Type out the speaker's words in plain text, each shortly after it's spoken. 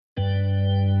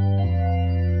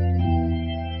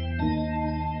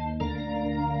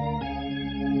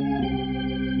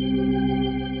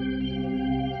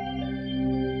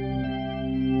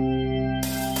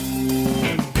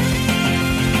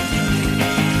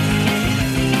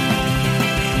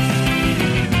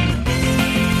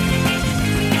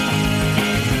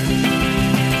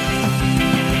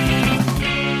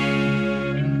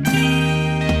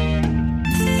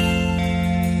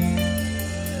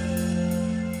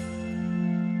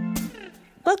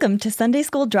Welcome to Sunday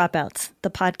School Dropouts, the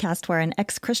podcast where an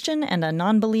ex-Christian and a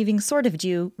non-believing sort of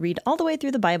Jew read all the way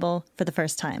through the Bible for the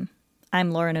first time.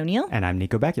 I'm Lauren O'Neill. And I'm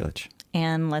Nico Bakulich.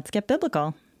 And let's get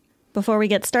biblical. Before we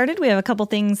get started, we have a couple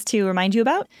things to remind you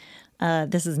about.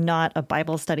 This is not a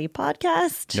Bible study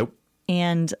podcast. Nope.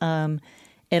 And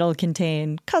it'll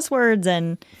contain cuss words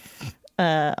and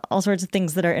all sorts of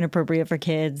things that are inappropriate for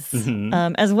kids,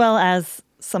 as well as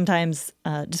sometimes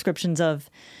descriptions of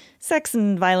sex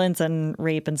and violence and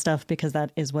rape and stuff, because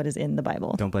that is what is in the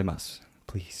Bible. Don't blame us,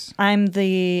 please. I'm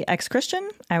the ex-Christian.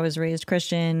 I was raised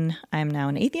Christian. I'm now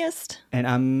an atheist. And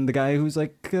I'm the guy who's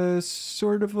like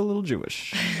sort of a little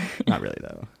Jewish. Not really,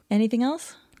 though. Anything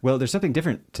else? Well, there's something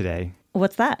different today.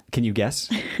 What's that? Can you guess?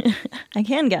 I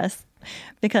can guess,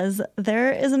 because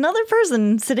there is another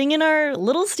person sitting in our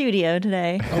little studio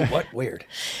today. Oh, what? Weird.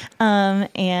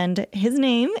 And his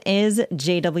name is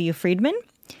J.W. Friedman.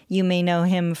 You may know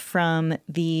him from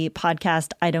the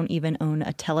podcast I Don't Even Own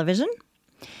a Television.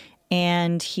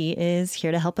 And he is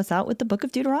here to help us out with the book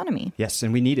of Deuteronomy. Yes,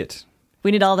 and we need it.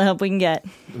 We need all the help we can get.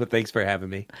 Well, thanks for having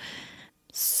me.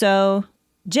 So,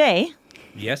 Jay,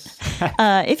 Yes.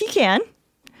 if you can,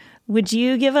 would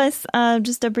you give us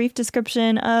just a brief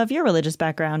description of your religious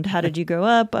background? How did you grow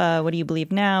up? What do you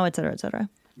believe now, et cetera, et cetera?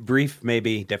 Brief,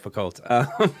 maybe difficult.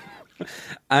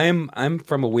 I'm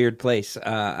from a weird place.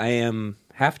 I am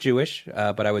half Jewish,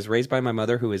 but I was raised by my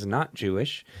mother, who is not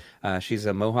Jewish. She's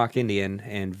a Mohawk Indian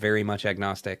and very much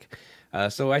agnostic.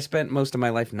 So I spent most of my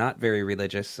life not very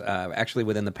religious. Actually,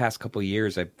 within the past couple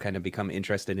years, I've kind of become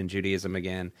interested in Judaism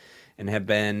again and have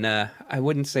been, I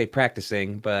wouldn't say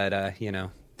practicing, but,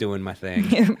 doing my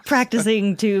thing.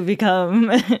 Practicing to become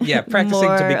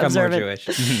practicing to become observant. more Jewish.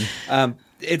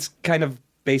 It's kind of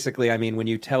basically, I mean, when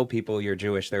you tell people you're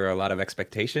Jewish, there are a lot of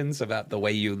expectations about the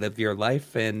way you live your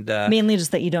life. And mainly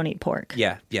just that you don't eat pork.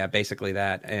 Yeah, basically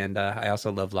that. And I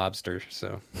also love lobster.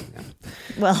 So, yeah.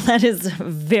 Well, that is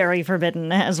very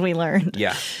forbidden, as we learned.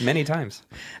 Yeah, many times.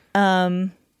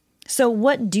 So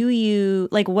what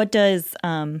does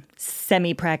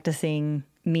semi-practicing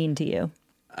mean to you?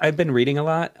 I've been reading a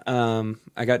lot.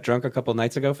 I got drunk a couple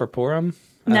nights ago for Purim.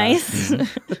 Nice.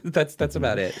 That's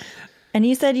about it. And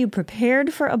you said you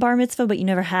prepared for a bar mitzvah, but you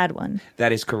never had one.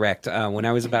 That is correct. When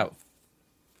I was about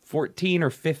 14 or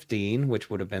 15, which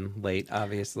would have been late,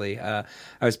 obviously, I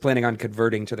was planning on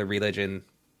converting to the religion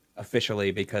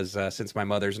officially because since my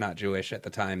mother's not Jewish at the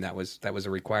time, that was a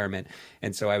requirement.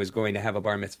 And so I was going to have a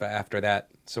bar mitzvah after that.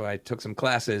 So I took some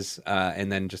classes and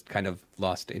then just kind of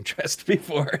lost interest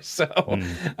before. So,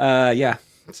 yeah.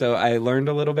 So I learned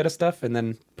a little bit of stuff, and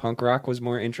then punk rock was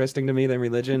more interesting to me than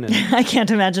religion. And I can't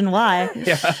imagine why.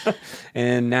 yeah.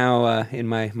 And now in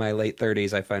my late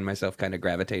 30s, I find myself kind of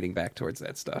gravitating back towards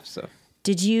that stuff. So,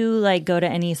 Did you go to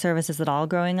any services at all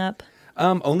growing up?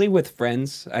 only with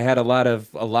friends. I had a lot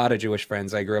of Jewish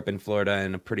friends. I grew up in Florida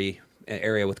in a pretty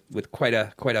area with quite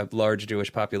a large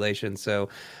Jewish population. So,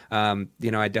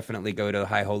 I definitely go to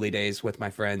high holy days with my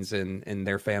friends and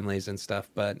their families and stuff,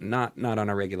 but not on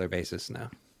a regular basis now.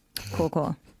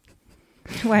 Cool.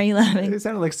 Why are you laughing? It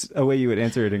sounded like a way you would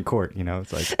answer it in court.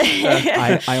 It's like,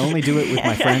 I only do it with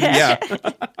my friends. Yeah.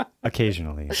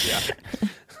 Occasionally. Yeah.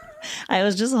 I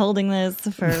was just holding this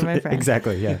for my friend.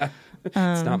 Exactly, yeah. It's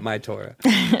not my Torah.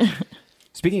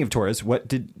 Speaking of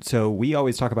Torahs, so we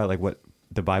always talk about what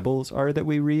the Bibles are that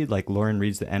we read. Like Lauren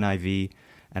reads the NIV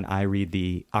and I read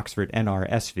the Oxford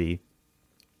NRSV.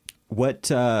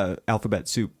 What alphabet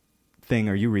soup thing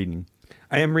are you reading?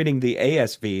 I am reading the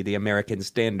ASV, the American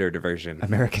Standard Version.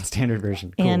 American Standard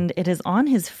Version. Cool. And it is on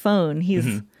his phone.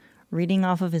 He's reading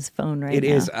off of his phone right now. It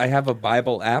is. I have a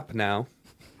Bible app now,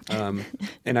 and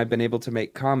I've been able to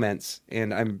make comments,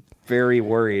 and I'm very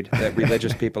worried that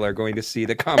religious people are going to see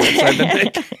the comments I've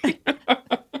been making.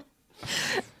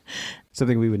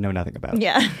 Something we would know nothing about.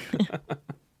 Yeah.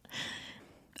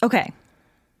 Okay.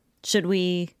 Should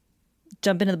we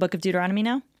jump into the book of Deuteronomy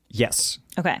now? Yes.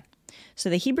 Okay. So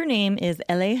the Hebrew name is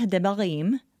Eleh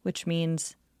Debarim, which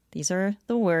means these are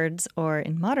the words, or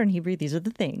in modern Hebrew, these are the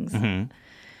things.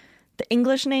 The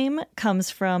English name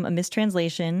comes from a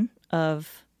mistranslation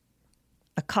of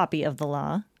a copy of the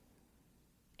law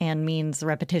and means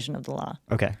repetition of the law.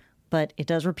 Okay. But it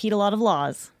does repeat a lot of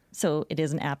laws, so it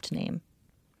is an apt name.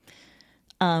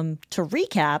 To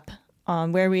recap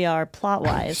on where we are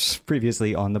plot-wise.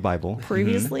 Previously on the Bible.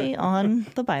 On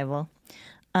the Bible.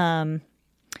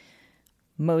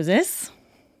 Moses,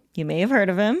 you may have heard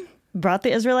of him, brought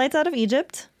the Israelites out of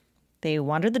Egypt. They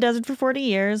wandered the desert for 40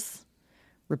 years,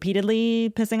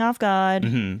 repeatedly pissing off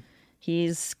God.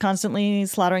 He's constantly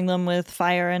slaughtering them with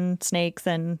fire and snakes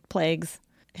and plagues.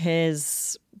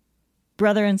 His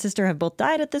brother and sister have both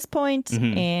died at this point,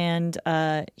 and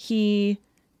he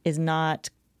is not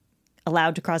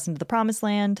allowed to cross into the promised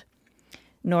land,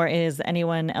 nor is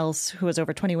anyone else who was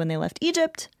over 20 when they left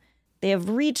Egypt. They have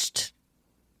reached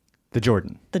The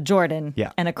Jordan.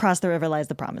 Yeah. And across the river lies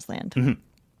the promised land.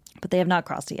 But they have not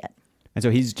crossed it yet. And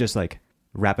so he's just like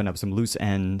wrapping up some loose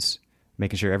ends,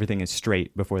 making sure everything is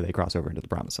straight before they cross over into the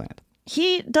promised land.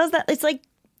 He does that. It's like,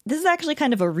 this is actually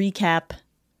kind of a recap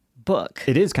book.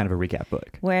 It is kind of a recap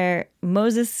book. Where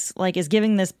Moses like is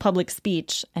giving this public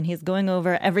speech and he's going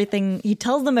over everything. He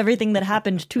tells them everything that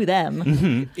happened to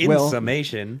them. In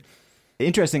summation.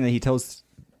 Interestingly, he tells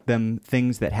them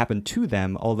things that happened to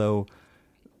them, although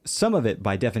some of it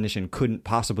by definition couldn't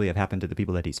possibly have happened to the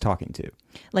people that he's talking to.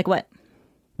 Like what?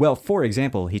 Well, for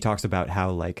example, he talks about how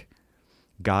like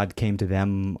God came to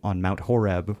them on Mount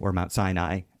Horeb or Mount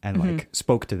Sinai and like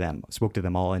spoke to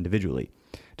them all individually,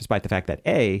 despite the fact that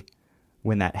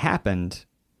when that happened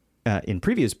in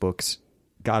previous books,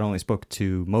 God only spoke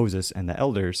to Moses and the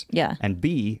elders. Yeah. And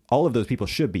B, all of those people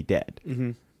should be dead.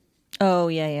 Oh,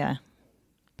 yeah.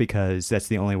 Because that's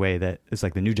the only way that it's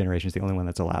like the new generation is the only one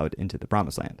that's allowed into the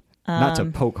promised land. Not to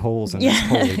poke holes in this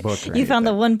holy book. Or you found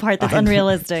the one part that's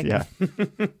unrealistic. Yeah.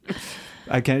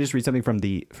 Can I just read something from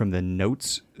the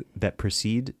notes that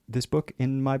precede this book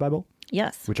in my Bible?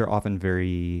 Yes. Which are often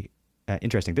very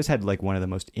interesting. This had like one of the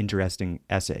most interesting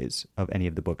essays of any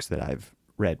of the books that I've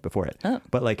read before it. Oh.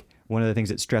 But like one of the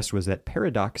things it stressed was that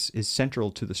paradox is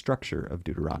central to the structure of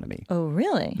Deuteronomy. Oh,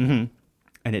 really?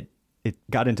 And it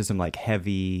got into some like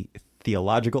heavy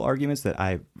theological arguments that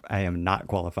I am not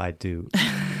qualified to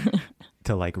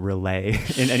like relay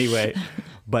in any way.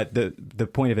 But the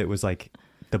point of it was like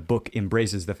the book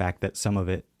embraces the fact that some of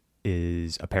it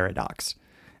is a paradox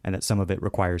and that some of it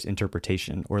requires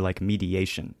interpretation or like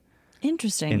mediation.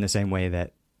 Interesting. In the same way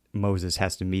that Moses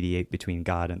has to mediate between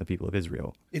God and the people of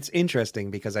Israel. It's interesting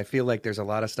because I feel like there's a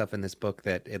lot of stuff in this book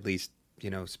that, at least,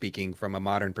 speaking from a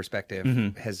modern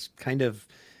perspective, has kind of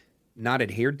not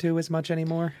adhered to as much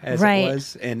anymore as it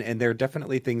was. And there are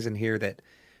definitely things in here that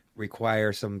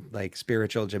require some like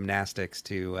spiritual gymnastics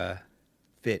to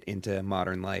fit into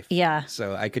modern life. Yeah.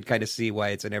 So I could kind of see why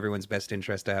it's in everyone's best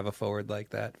interest to have a forward like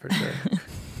that, for sure.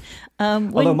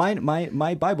 Although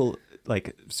my Bible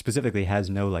like specifically has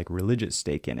no like religious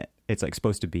stake in it. It's like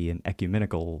supposed to be an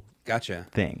ecumenical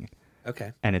thing.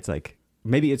 Okay. And it's like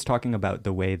maybe it's talking about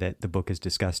the way that the book is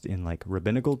discussed in like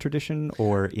rabbinical tradition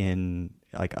or in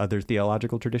like other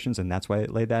theological traditions, and that's why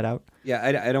it laid that out. Yeah,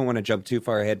 I don't want to jump too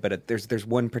far ahead, but there's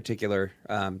one particular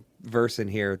verse in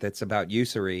here that's about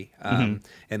usury and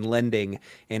lending,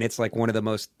 and it's like one of the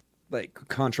most like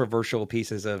controversial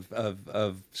pieces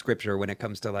of scripture when it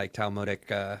comes to like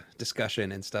Talmudic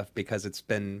discussion and stuff, because it's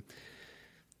been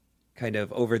kind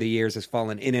of over the years has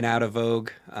fallen in and out of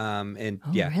vogue. Really?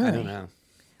 I don't know.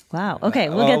 Wow. Okay,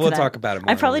 we'll get to that. We'll talk about it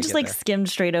more. I probably just like skimmed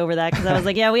straight over that because I was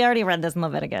like, yeah, we already read this in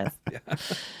Leviticus.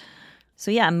 So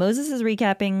yeah, Moses is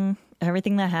recapping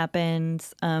everything that happened.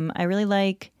 I really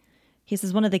like, he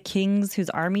says one of the kings whose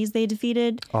armies they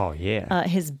defeated. Oh, yeah.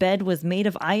 His bed was made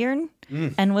of iron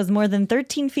and was more than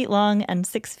 13 feet long and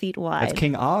 6 feet wide. That's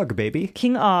King Og, baby.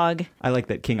 King Og. I like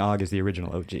that King Og is the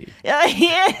original OG. Yeah, he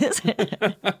is.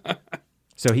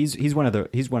 So he's one of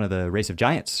the race of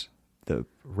giants, the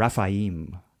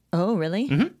Raphaim. Oh, really?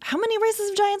 How many races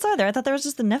of giants are there? I thought there was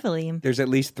just the Nephilim. There's at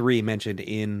least 3 mentioned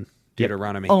in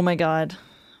Deuteronomy. Oh my God.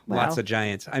 Wow. Lots of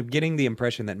giants. I'm getting the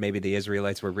impression that maybe the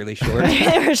Israelites were really short.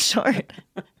 They were short.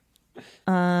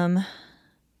 Let's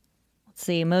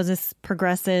see. Moses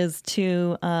progresses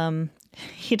to,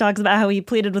 he talks about how he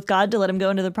pleaded with God to let him go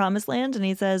into the promised land. And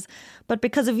he says, but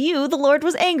because of you, the Lord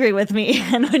was angry with me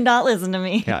and would not listen to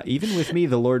me. Yeah, even with me,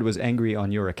 the Lord was angry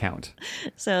on your account.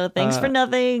 So thanks for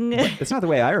nothing. It's not the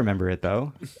way I remember it,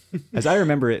 though. As I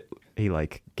remember it, he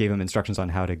like gave him instructions on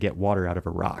how to get water out of a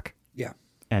rock. Yeah.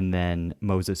 And then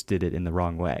Moses did it in the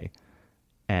wrong way.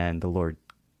 And the Lord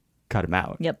cut him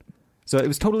out. Yep. So it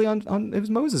was totally it was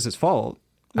Moses' fault.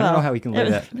 I don't know how he can lay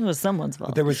that. It was someone's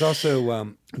fault. But there was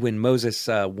also when Moses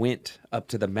went up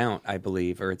to the mount, I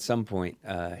believe, or at some point,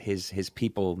 his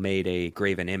people made a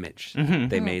graven image.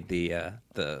 They made the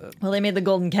they made the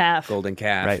golden calf. Golden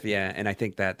calf, right. Yeah, and I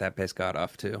think that pissed God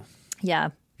off too.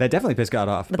 Yeah. That definitely pissed God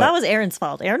off. But that was Aaron's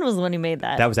fault. Aaron was the one who made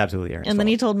that. That was absolutely Aaron's fault. And then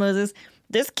he told Moses,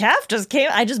 this calf just came.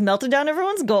 I just melted down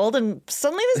everyone's gold and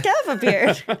suddenly this calf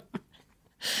appeared.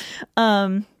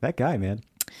 That guy, man.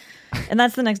 And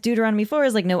that's the next Deuteronomy 4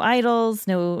 is like no idols,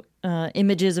 no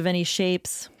images of any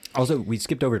shapes. Also, we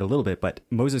skipped over it a little bit, but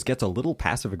Moses gets a little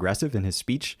passive aggressive in his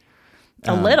speech.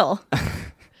 A little.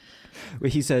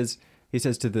 He says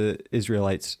to the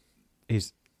Israelites,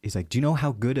 he's like, do you know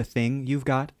how good a thing you've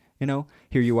got? You know,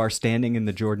 here you are standing in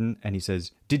the Jordan, and he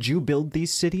says, did you build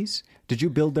these cities? Did you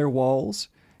build their walls?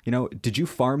 You know, did you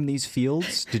farm these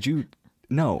fields? Did you?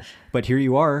 No. But here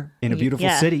you are in a beautiful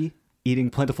city, eating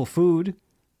plentiful food.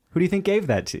 Who do you think gave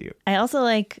that to you? I also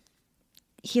like,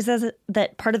 he says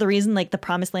that part of the reason like the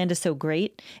promised land is so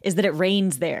great is that it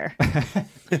rains there.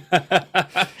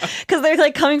 Because they're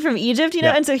like coming from Egypt, you know?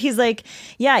 Yeah. And so he's like,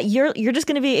 yeah, you're just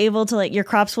going to be able to like, your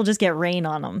crops will just get rain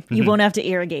on them. You won't have to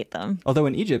irrigate them. Although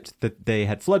in Egypt, they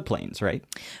had floodplains, right?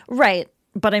 Right.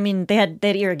 But I mean, they had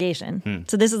irrigation.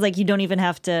 So this is like, you don't even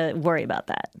have to worry about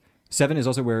that. 7 is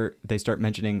also where they start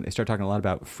talking a lot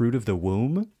about fruit of the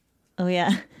womb. Oh,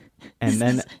 yeah. And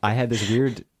then I had this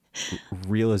weird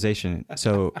realization.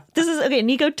 So This is okay.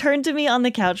 Nico turned to me on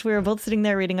the couch. We were both sitting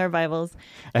there reading our Bibles.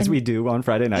 as we do on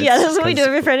Friday nights. Yeah, that's what we do 'cause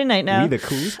every Friday night now. We the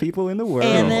coolest people in the world.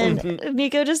 And then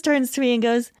Nico just turns to me and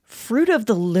goes, "Fruit of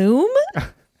the loom?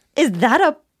 Is that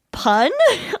a pun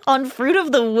on fruit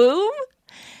of the womb?"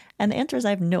 And the answer is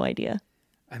I have no idea.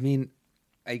 I mean,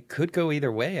 I could go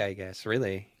either way, I guess,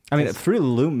 really. I mean, fruit of the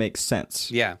loom makes sense.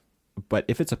 Yeah. But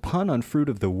if it's a pun on fruit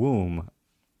of the womb,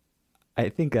 I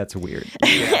think that's weird.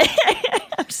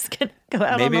 I'm just going to go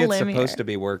out Maybe on a it's limb supposed here. to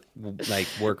be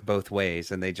work both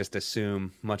ways, and they just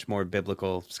assume much more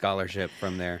biblical scholarship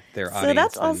from their audience. So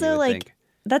that's than you also would like, think.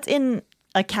 that's in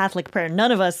a Catholic prayer.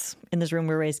 None of us in this room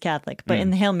were raised Catholic, but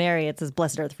in the Hail Mary, it says,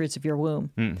 "Blessed are the fruits of your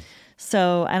womb."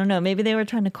 So I don't know. Maybe they were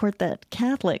trying to court that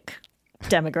Catholic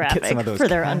demographic Get some of those for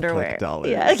their Catholic underwear. dollars.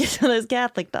 Yeah, get some of those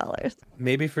Catholic dollars.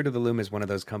 Maybe Fruit of the Loom is one of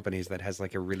those companies that has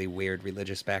like a really weird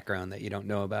religious background that you don't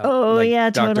know about. Oh, like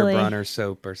yeah, Dr. totally. Bronner's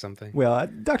soap or something. Well,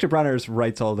 Dr. Bronner's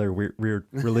writes all their weird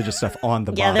religious stuff on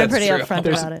the Yeah, bottom. they're pretty true. upfront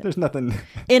there's, about it. There's nothing.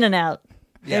 In and out.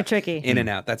 They're Yeah. tricky. In and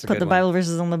out. That's a Put good the one. Bible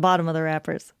verses on the bottom of the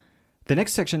wrappers. The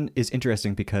next section is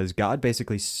interesting because God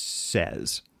basically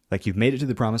says, like, you've made it to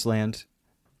the promised land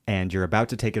and you're about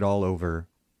to take it all over.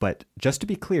 But just to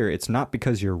be clear, it's not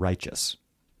because you're righteous.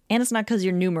 And it's not because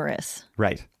you're numerous.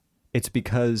 Right. It's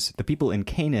because the people in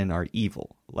Canaan are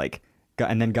evil. Like,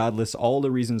 and then God lists all the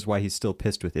reasons why he's still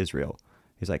pissed with Israel.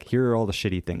 He's like, here are all the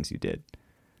shitty things you did.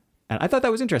 And I thought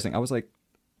that was interesting. I was like,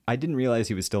 I didn't realize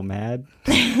he was still mad.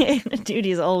 Dude,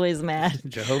 he's always mad.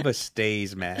 Jehovah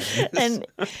stays mad. And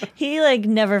he like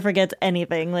never forgets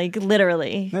anything, like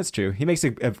literally. That's true. He makes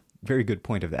a very good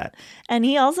point of that. And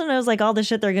he also knows like all the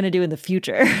shit they're going to do in the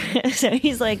future. So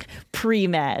he's like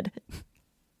pre-mad.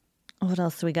 What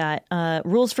else do we got?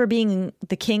 Rules for being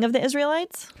the king of the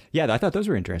Israelites. Yeah, I thought those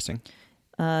were interesting.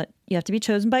 You have to be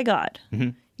chosen by God.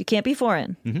 You can't be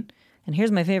foreign. And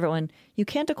here's my favorite one. You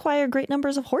can't acquire great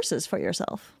numbers of horses for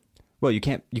yourself. Well, you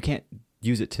can't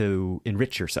use it to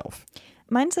enrich yourself.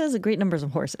 Mine says great numbers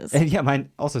of horses. And yeah, mine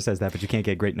also says that, but you can't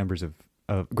get great numbers of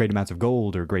great amounts of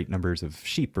gold or great numbers of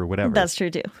sheep or whatever. That's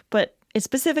true too. But it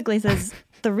specifically says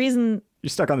the reason You're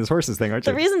stuck on this horses thing, aren't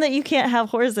you? the reason that you can't have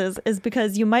horses is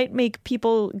because you might make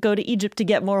people go to Egypt to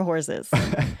get more horses.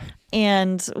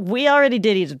 And we already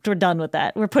did Egypt. We're done with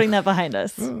that. We're putting that behind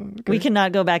us. We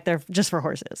cannot go back there just for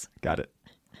horses. Got it.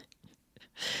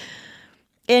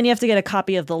 And you have to get a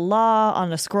copy of the law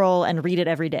on a scroll and read it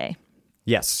every day.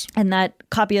 Yes. And that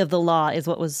copy of the law is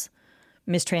what was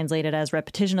mistranslated as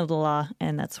repetition of the law.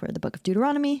 And that's where the book of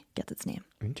Deuteronomy gets its name.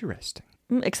 Interesting.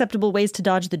 Acceptable ways to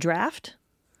dodge the draft.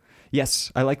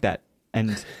 Yes, I like that.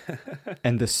 And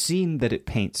and the scene that it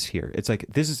paints here, it's like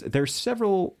there's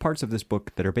several parts of this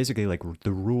book that are basically like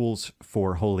the rules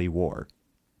for holy war.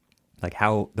 Like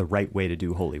how the right way to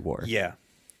do holy war. Yeah.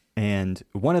 And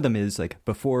one of them is like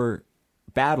before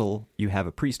battle, you have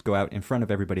a priest go out in front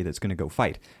of everybody that's going to go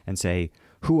fight and say,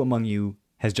 who among you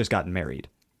has just gotten married?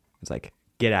 It's like,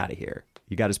 get out of here.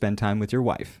 You got to spend time with your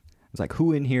wife. It's like,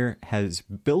 who in here has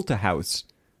built a house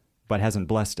but hasn't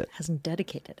blessed it? Hasn't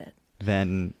dedicated it.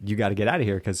 Then you got to get out of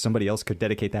here because somebody else could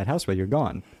dedicate that house while you're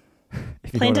gone. If you know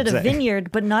what Planted I'm a saying.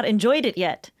 vineyard but not enjoyed it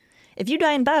yet. If you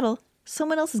die in battle,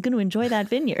 someone else is going to enjoy that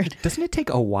vineyard. Doesn't it take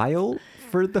a while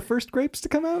for the first grapes to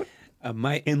come out?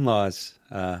 My in-laws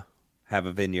have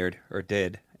a vineyard, or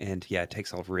did, and yeah, it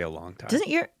takes a real long time. Doesn't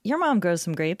your mom grows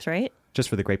some grapes, right? Just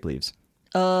for the grape leaves.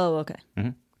 Oh,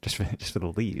 okay. Just for the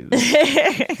leaves.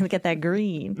 Look at that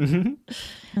green.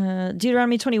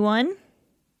 Deuteronomy 21.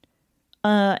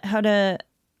 How to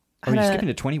Oh, you're skipping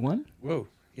to 21? Whoa,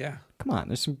 yeah. Come on,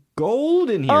 there's some gold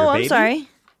in here, Oh, I'm baby. sorry.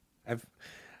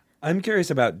 I'm curious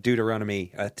about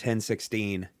Deuteronomy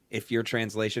 10:16. If your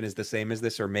translation is the same as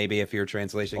this, or maybe if your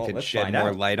translation Oh, could let's shed find more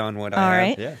out. light on what All I have.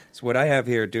 right. Yeah. So what I have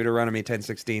here, Deuteronomy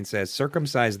 10:16 says,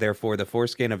 "Circumcise therefore the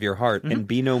foreskin of your heart, and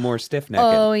be no more stiff-necked."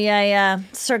 Oh, yeah.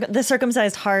 The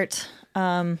circumcised heart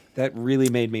That really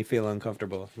made me feel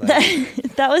uncomfortable. Like,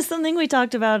 That was something we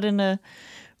talked about in a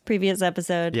previous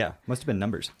episode. Yeah, must have been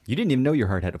numbers. You didn't even know your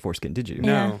heart had a foreskin, did you?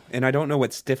 no, Yeah. and I don't know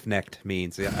what stiff-necked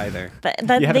means either. That You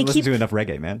they haven't keep listened to enough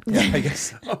reggae, man. Yeah, I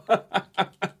guess so.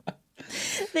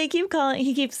 they keep calling.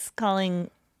 He keeps calling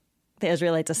the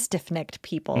Israelites a stiff-necked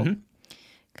people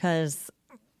because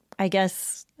I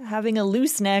guess having a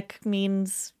loose neck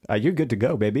means You're good to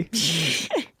go, baby.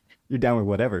 You're down with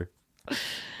whatever.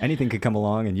 Anything could come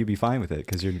along and you'd be fine with it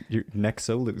because your neck's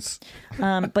so loose.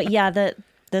 But yeah,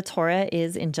 the Torah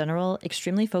is in general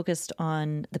extremely focused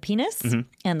on the penis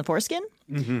and the foreskin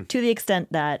to the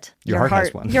extent that Your heart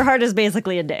has one. Your heart is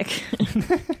basically a dick.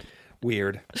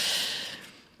 Weird.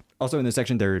 Also, in this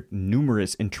section, there are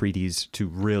numerous entreaties to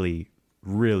really,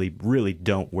 really, really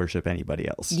don't worship anybody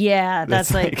else. Yeah,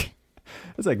 that's like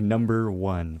that's like number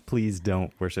one. Please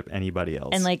don't worship anybody else.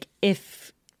 and like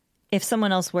if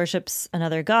someone else worships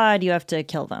another god, you have to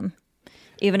kill them,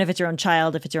 even if it's your own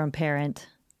child, if it's your own parent.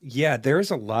 Yeah, there's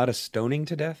a lot of stoning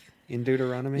to death in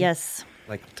Deuteronomy. Yes.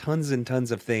 Like tons and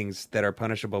tons of things that are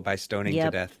punishable by stoning to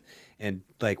Yep. death. And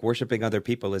like worshiping other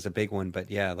people is a big one. But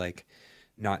yeah, like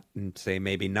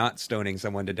maybe not stoning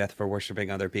someone to death for worshiping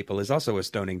other people is also a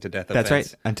stoning to death That's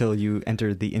offense. right. Until you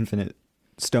enter the infinite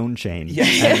stone chain,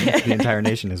 Yes. and the entire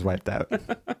nation is wiped out.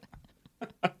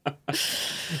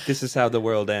 This is how the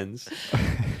world ends.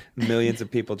 Millions of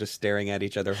people just staring at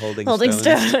each other holding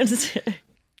Stones.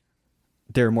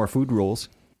 There are more food rules.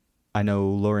 I know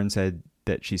Lauren said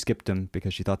that she skipped them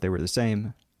because she thought they were the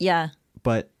same. Yeah.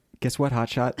 But guess what,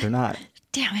 Hotshot? They're not.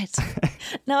 Damn it.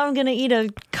 Now I'm going to eat a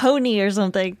coney or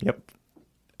something. Yep.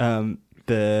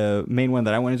 The main one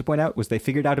that I wanted to point out was they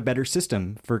figured out a better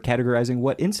system for categorizing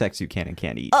what insects you can and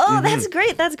can't eat. Oh, that's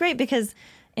great. That's great because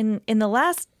in the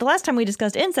last time we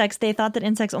discussed insects, they thought that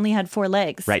insects only had 4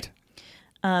 legs. Right.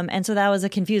 And so that was a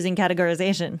confusing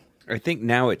categorization. I think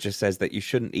now it just says that you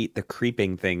shouldn't eat the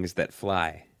creeping things that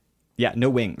fly. Yeah, no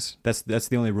wings. That's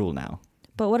the only rule now.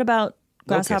 But what about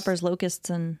Locusts. grasshoppers, locusts,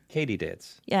 and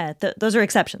Katydids. yeah, those are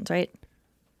exceptions, right?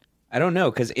 I don't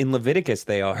know, because in Leviticus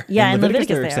they are. Yeah, in Leviticus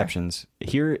there are they are. exceptions.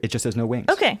 Here, it just says no wings.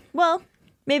 Okay, well,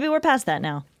 maybe we're past that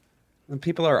now. And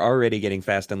people are already getting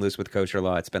fast and loose with kosher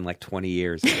law. It's been like 20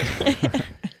 years. at this point.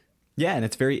 Yeah, and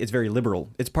it's very liberal.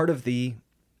 It's part of the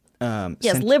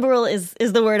Yes, liberal is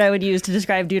the word I would use to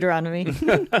describe Deuteronomy.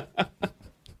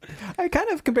 I kind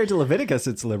of compared to Leviticus,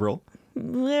 it's liberal.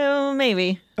 Well,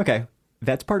 maybe. Okay.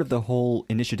 That's part of the whole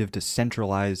initiative to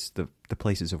centralize the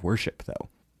places of worship, though,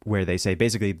 where they say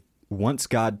basically once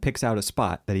God picks out a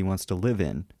spot that he wants to live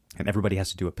in, and everybody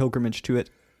has to do a pilgrimage to it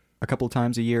a couple of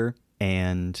times a year,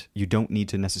 and you don't need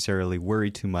to necessarily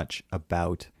worry too much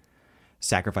about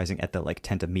sacrificing at the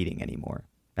tent of meeting anymore.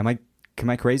 Am I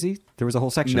crazy? There was a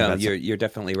whole section No, about you're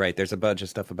definitely right. There's a bunch of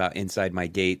stuff about inside my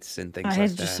gates and things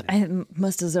like that. I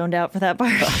must have zoned out for that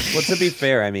part. Well, to be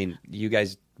fair, I mean, you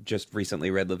guys just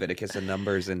recently read Leviticus and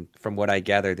Numbers, and from what I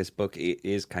gather, this book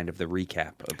is kind of the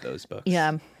recap of those books.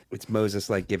 Yeah. It's Moses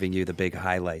giving you the big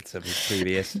highlights of his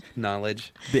previous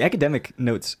knowledge. The academic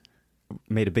notes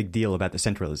made a big deal about the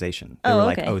centralization. They Oh, were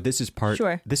like, okay. "Oh, this is part.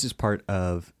 Sure. This is part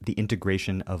of the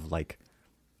integration of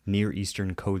Near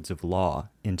Eastern codes of law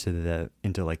into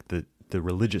the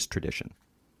religious tradition."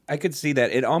 I could see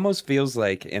that. It almost feels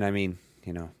like, and I mean,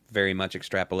 very much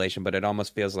extrapolation, but it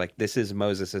almost feels like this is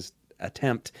Moses'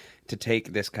 attempt to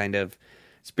take this kind of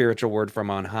spiritual word from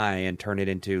on high and turn it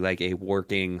into a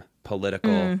working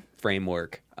political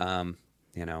framework.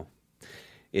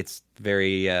 It's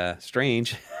very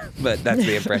strange, but that's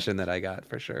the impression that I got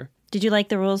for sure. Did you like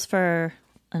the rules for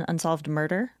an unsolved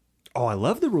murder? Oh, I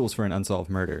love the rules for an unsolved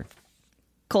murder.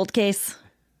 Cold case,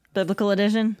 biblical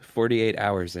edition. 48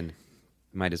 hours and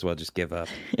might as well just give up.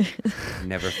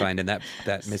 Never finding that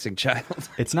missing child.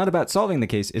 It's not about solving the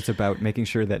case. It's about making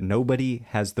sure that nobody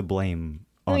has the blame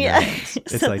on Yeah. their hands.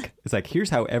 It's like here's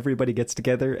how everybody gets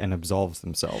together and absolves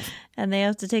themselves. And they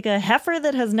have to take a heifer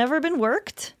that has never been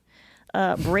worked,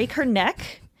 break her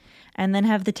neck, and then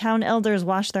have the town elders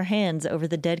wash their hands over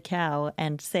the dead cow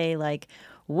and say,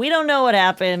 we don't know what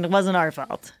happened. It wasn't our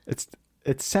fault.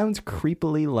 It sounds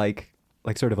creepily like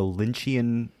sort of a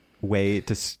Lynchian way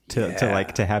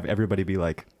to have everybody be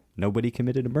like, nobody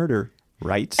committed a murder,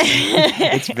 right?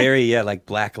 It's very, like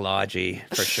Black Lodge-y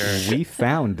for sure. We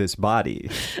found this body.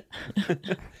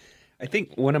 I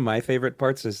think one of my favorite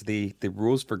parts is the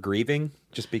rules for grieving,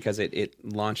 just because it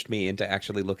launched me into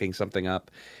actually looking something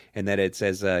up. And that it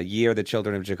says, ye are the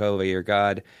children of Jehovah your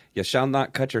God. You shall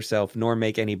not cut yourself, nor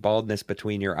make any baldness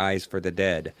between your eyes for the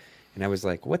dead. And I was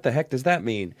like, what the heck does that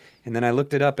mean? And then I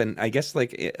looked it up, and I guess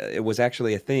it was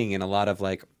actually a thing in a lot of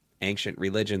ancient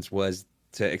religions was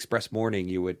to express mourning,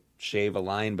 you would shave a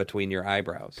line between your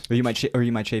eyebrows. Or you might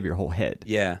shave your whole head.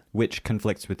 Yeah. Which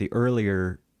conflicts with the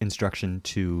earlier instruction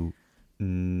to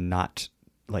not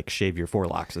like shave your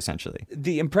forelocks, essentially.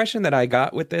 The impression that I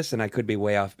got with this, and I could be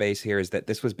way off base here, is that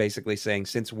this was basically saying,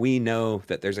 since we know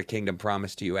that there's a kingdom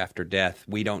promised to you after death,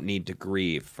 we don't need to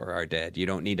grieve for our dead. You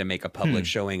don't need to make a public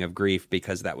showing of grief,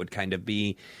 because that would kind of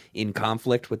be in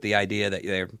conflict with the idea that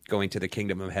they're going to the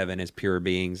kingdom of heaven as pure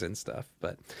beings and stuff.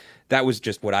 But that was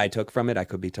just what I took from it. I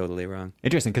could be totally wrong.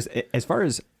 Interesting, because as far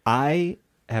as I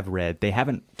have read, they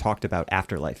haven't talked about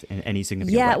afterlife in any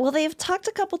significant way. Yeah, well, they've talked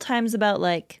a couple times about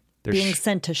like There's being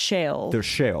sent to Sheol. There's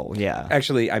Sheol, yeah.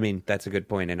 Actually, I mean, that's a good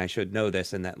point, and I should know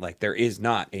this, in that, like, there is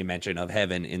not a mention of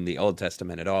heaven in the Old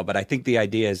Testament at all. But I think the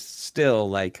idea is still,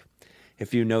 like,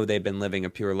 if you know they've been living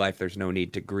a pure life, there's no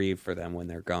need to grieve for them when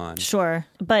they're gone. Sure.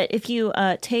 But if you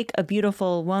take a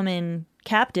beautiful woman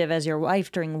captive as your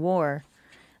wife during war,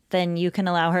 then you can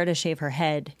allow her to shave her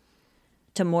head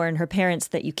to mourn her parents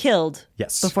that you killed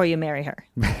before you marry her.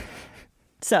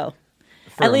 So...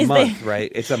 For at least a month, right?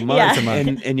 It's a month, Yeah. It's a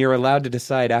month. And you're allowed to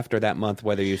decide after that month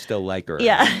whether you still like her. Or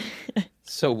Yeah. not.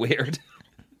 So weird.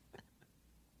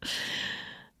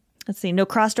 Let's see. No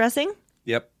cross-dressing?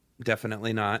 Yep,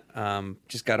 definitely not.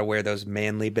 Just got to wear those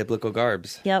manly biblical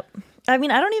garbs. Yep. I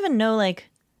mean, I don't even know, like,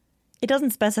 it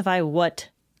doesn't specify what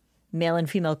male and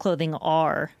female clothing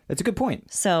are. That's a good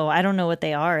point. So I don't know what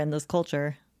they are in this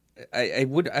culture. I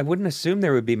wouldn't assume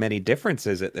there would be many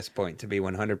differences at this point, to be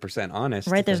 100% honest.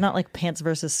 Right? There's not like pants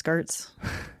versus skirts.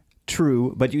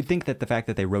 True, but you'd think that the fact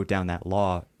that they wrote down that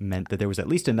law meant that there was at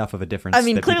least enough of a difference. I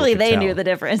mean, that people clearly could they tell. knew the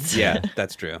difference. Yeah,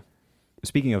 that's true.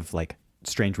 Speaking of like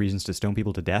strange reasons to stone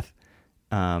people to death,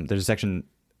 there's a section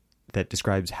that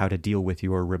describes how to deal with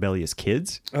your rebellious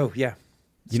kids. Oh, yeah.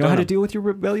 You know how to deal with your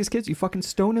rebellious kids? You fucking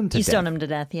stone them to You death. stone them to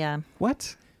death, yeah.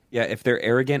 What? Yeah, if they're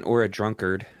arrogant or a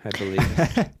drunkard, I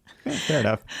believe. Fair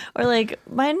enough. Or like,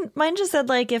 mine just said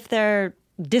like if they're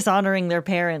dishonoring their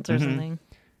parents or something.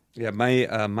 Yeah,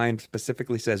 my mine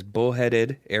specifically says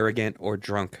bullheaded, arrogant, or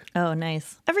drunk. Oh,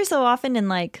 nice. Every so often in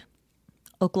like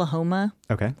Oklahoma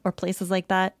Okay. or places like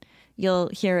that, you'll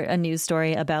hear a news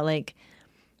story about like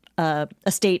a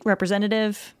state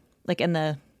representative, like in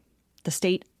the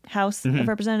state House of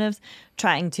Representatives,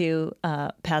 trying to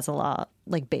pass a law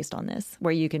like based on this,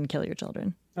 where you can kill your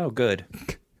children. Oh, good.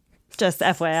 Just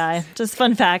FYI, just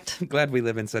fun fact. Glad we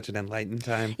live in such an enlightened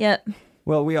time. Yep.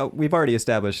 Well, we've already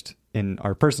established in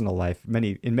our personal life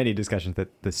in many discussions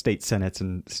that the state senates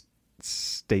and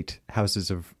state houses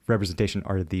of representation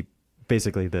are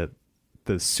basically the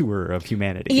sewer of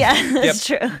humanity. Yeah, that's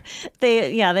true.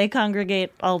 They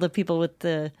congregate all the people with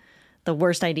the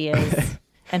worst ideas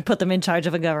and put them in charge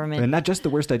of a government. And not just the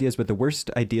worst ideas, but the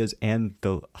worst ideas and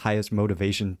the highest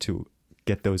motivation to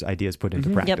get those ideas put into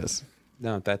practice.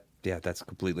 No, that's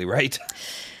completely right.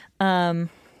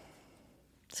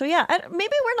 So yeah,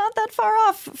 maybe we're not that far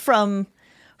off from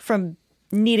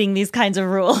needing these kinds of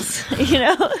rules, you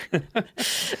know?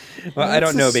 Well, I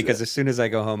don't know, because as soon as I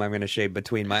go home, I'm going to shave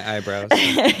between my eyebrows.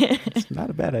 It's not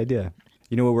a bad idea.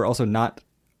 You know what we're also not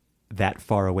that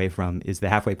far away from is the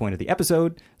halfway point of the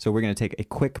episode. So we're going to take a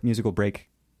quick musical break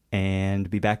and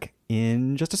be back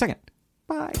in just a second.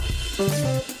 Bye.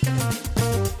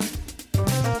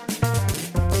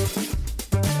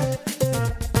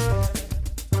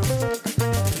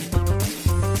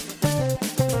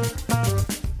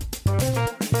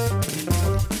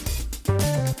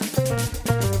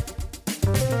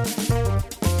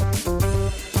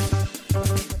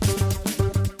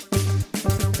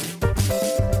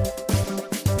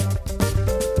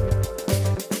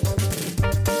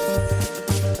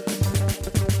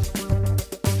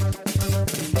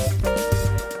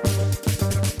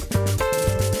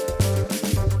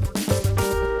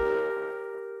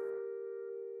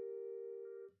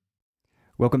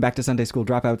 Welcome back to Sunday School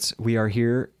Dropouts. We are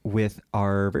here with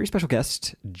our very special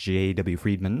guest, J.W.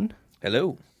 Friedman,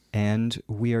 Hello. and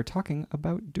we are talking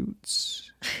about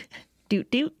Doots.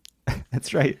 Doot doot.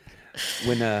 That's right.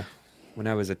 When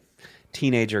I was a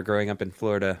teenager growing up in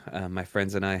Florida, my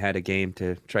friends and I had a game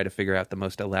to try to figure out the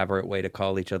most elaborate way to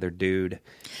call each other dude.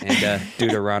 And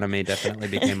Deuteronomy definitely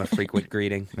became a frequent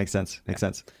greeting. Makes sense. Makes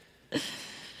sense.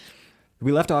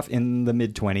 We left off in the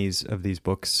mid-20s of these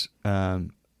books.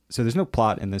 So there's no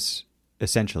plot in this,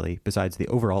 essentially, besides the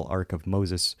overall arc of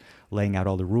Moses laying out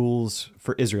all the rules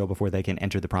for Israel before they can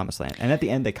enter the Promised Land. And at the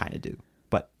end, they kind of do.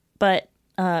 But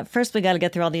first we got to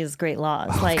get through all these great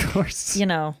laws. of Like, course. you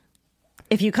know,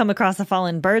 if you come across a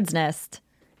fallen bird's nest,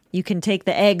 you can take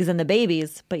the eggs and the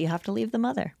babies, but you have to leave the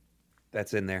mother.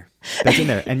 That's in there. That's in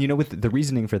there. And you know what? The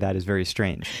reasoning for that is very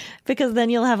strange. Because then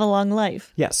you'll have a long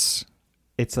life. Yes.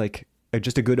 it's like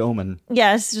just a good omen.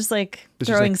 Yeah, it's just like It's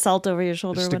just throwing like- salt over your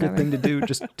shoulder Just or a good whatever. thing to do,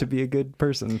 just to be a good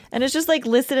person. And it's just like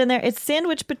listed in there. It's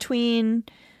sandwiched between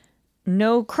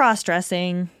no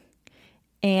cross-dressing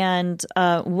and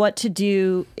what to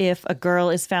do if a girl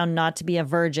is found not to be a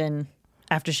virgin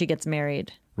after she gets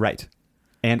married. Right.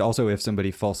 And also if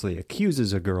somebody falsely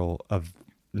accuses a girl of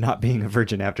not being a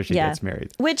virgin after she gets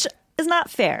married. Which is not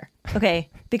fair, okay?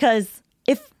 Because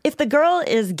if the girl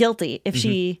is guilty,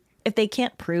 if they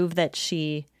can't prove that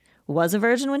she was a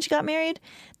virgin when she got married,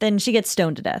 then she gets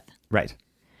stoned to death. Right.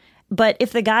 But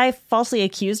if the guy falsely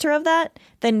accused her of that,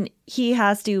 then he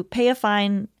has to pay a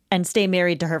fine and stay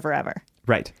married to her forever.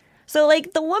 Right. So,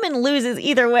 like, the woman loses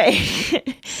either way.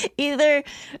 Either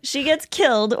she gets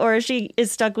killed or she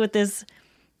is stuck with this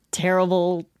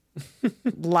terrible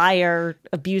liar,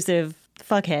 abusive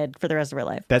fuckhead for the rest of her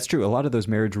life. That's true. A lot of those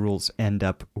marriage rules end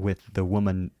up with the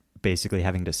woman basically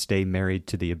having to stay married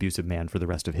to the abusive man for the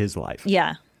rest of his life.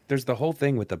 Yeah. There's the whole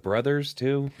thing with the brothers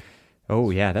too. Oh,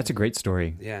 yeah. That's a great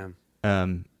story. Yeah.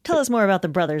 Tell us more about the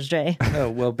brothers, Jay. Oh,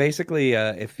 well, basically,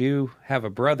 if you have a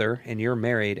brother and you're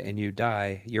married and you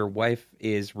die, your wife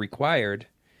is required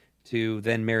to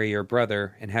then marry your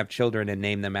brother and have children and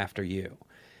name them after you.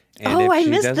 And if I she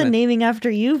missed the doesn't- naming after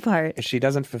you part. If she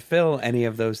doesn't fulfill any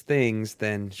of those things,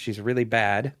 then she's really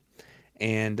bad.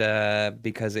 And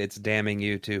because it's damning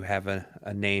you to have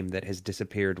a name that has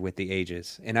disappeared with the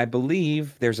ages. And I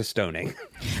believe there's a stoning.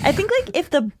 I think, like, if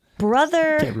the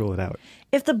brother Can't rule it out.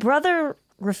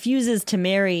 refuses to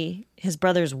marry his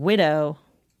brother's widow,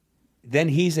 Then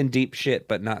he's in deep shit,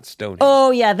 but not stoning.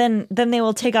 oh yeah, then they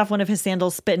will take off one of his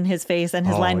sandals, spit in his face, and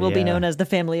his Oh, line will be yeah. known as the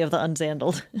family of the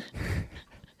unsandaled.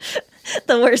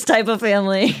 The worst type of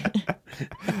family.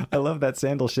 I love that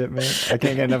sandal shit, man. I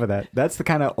can't get enough of that. That's the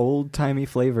kind of old-timey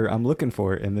flavor I'm looking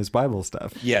for in this Bible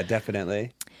stuff. Yeah,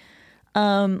 definitely.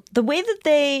 The way that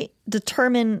they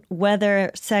determine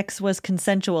whether sex was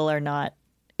consensual or not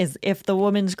is if the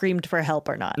woman screamed for help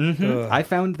or not. I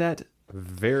found that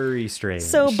very strange.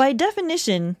 So by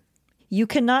definition, you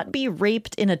cannot be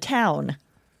raped in a town.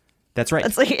 That's right.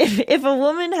 It's like if a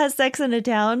woman has sex in a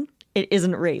town, it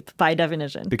isn't rape by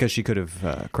definition. Because she could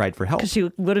have cried for help. Because she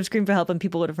would have screamed for help and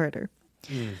people would have heard her.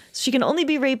 She can only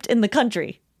be raped in the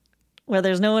country where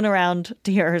there's no one around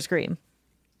to hear her scream.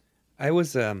 I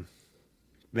was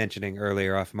mentioning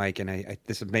earlier off mic, and I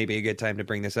this is maybe a good time to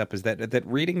bring this up, is that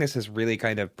reading this has really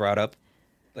kind of brought up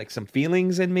like some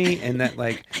feelings in me, and that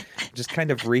like just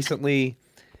kind of recently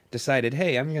decided,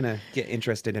 hey, I'm gonna get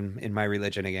interested in my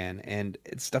religion again, and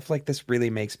stuff like this really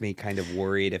makes me kind of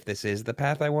worried if this is the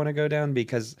path I want to go down,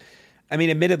 because I mean,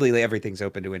 admittedly, everything's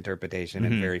open to interpretation,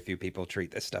 and very few people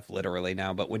treat this stuff literally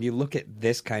now. But when you look at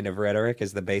this kind of rhetoric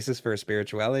as the basis for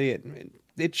spirituality,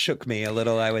 it shook me a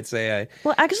little, I would say.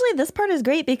 Well, actually, this part is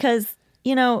great because,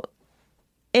 you know,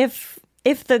 if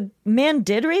the man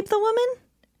did rape the woman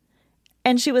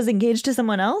and she was engaged to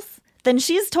someone else, then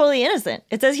she's totally innocent.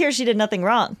 It says here she did nothing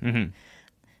wrong.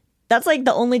 That's like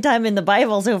the only time in the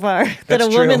Bible so far that That's a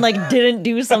woman true. like didn't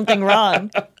do something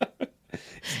wrong.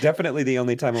 It's definitely the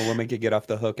only time a woman could get off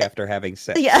the hook after having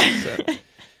sex. Yeah. So,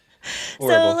 So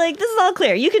horrible. like this is all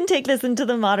clear. You can take this into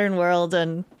the modern world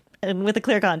and with a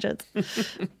clear conscience.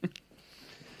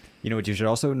 You know what you should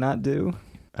also not do?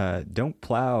 Don't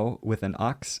plow with an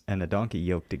ox and a donkey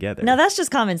yoked together. Now that's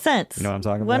just common sense. You know what I'm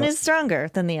talking One about? is stronger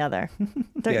than the other.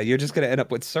 They're- Yeah, you're just going to end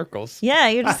up with circles. yeah,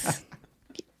 you're just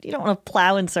you don't want to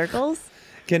plow in circles.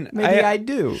 Maybe I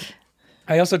do.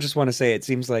 I also just want to say it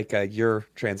seems like your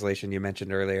translation you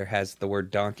mentioned earlier has the word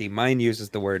donkey. Mine uses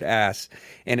the word ass,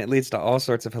 and it leads to all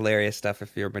sorts of hilarious stuff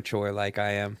if you're mature like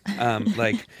I am.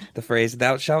 Like the phrase,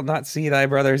 thou shalt not see thy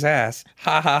brother's ass.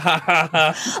 Ha ha ha ha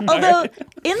ha. Although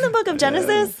in the book of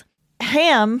Genesis,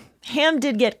 Ham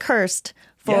did get cursed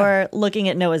for looking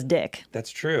at Noah's dick.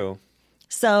 That's true.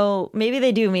 So maybe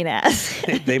they do mean ass.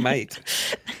 They might.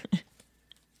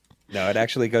 No, it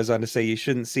actually goes on to say you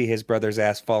shouldn't see his brother's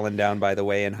ass fallen down by the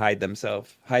way and hide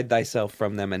thyself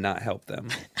from them and not help them.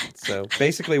 So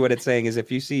basically what it's saying is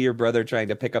if you see your brother trying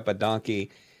to pick up a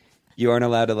donkey, you aren't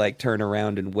allowed to like turn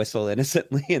around and whistle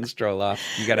innocently and stroll off.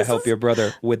 You got to help your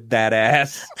brother with that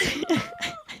ass. This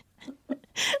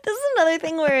is another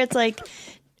thing where it's like,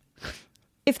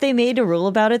 if they made a rule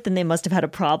about it, then they must have had a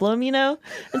problem, you know?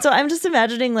 And so I'm just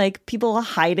imagining like people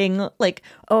hiding, like,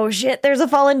 oh shit, there's a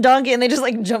fallen donkey, and they just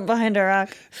like jump behind a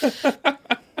rock.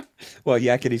 Well,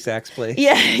 yakety sax play.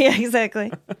 Yeah,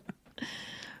 exactly.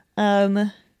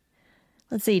 Let's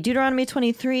see, Deuteronomy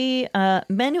 23,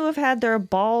 men who have had their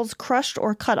balls crushed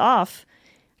or cut off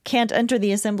can't enter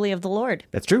the assembly of the Lord.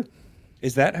 That's true.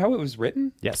 Is that how it was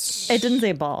written? Yes. It didn't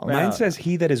say ball. Mine says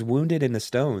he that is wounded in the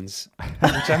stones,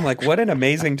 which I'm like, what an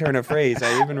amazing turn of phrase.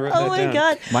 I even wrote Oh that my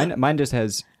down. God. Mine just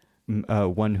has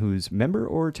one whose member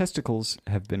or testicles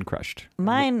have been crushed.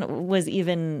 Mine was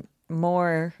even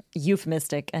more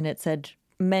euphemistic, and it said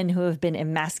men who have been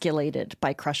emasculated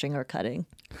by crushing or cutting.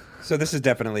 So this is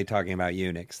definitely talking about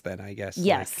eunuchs then, I guess.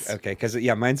 Yes. Like, okay, because,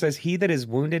 yeah, mine says he that is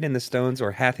wounded in the stones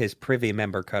or hath his privy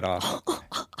member cut off.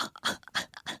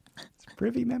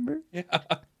 Privy member? Yeah.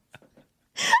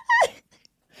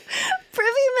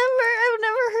 Privy member? I've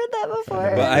never heard that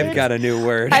before. Well, I've got a new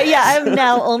word. Yeah, I'm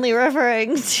now only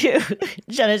referring to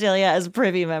genitalia as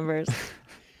privy members.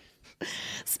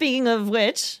 Speaking of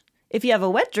which, if you have a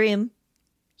wet dream,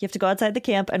 you have to go outside the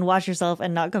camp and wash yourself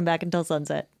and not come back until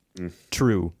sunset.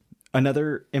 True.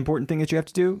 Another important thing that you have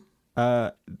to do,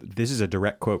 this is a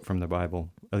direct quote from the Bible,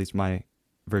 at least my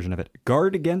version of it.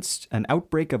 Guard against an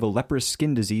outbreak of a leprous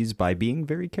skin disease by being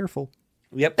very careful.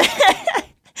 Yep.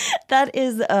 That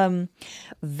is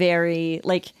very,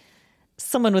 like,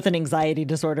 someone with an anxiety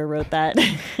disorder wrote that.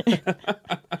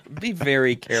 Be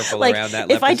very careful Like, around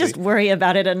that if I leprosy. just worry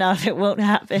about it enough, it won't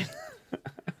happen.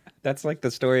 That's like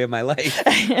the story of my life.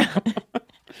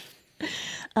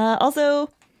 Also,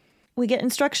 we get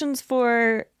instructions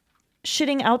for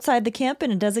shitting outside the camp in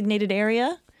a designated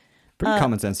area. Pretty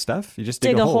common sense stuff. You just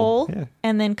Dig a hole Yeah.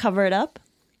 and then cover it up.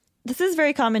 This is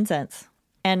very common sense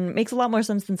and makes a lot more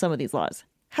sense than some of these laws.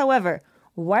 However,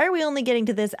 why are we only getting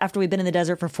to this after we've been in the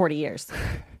desert for 40 years?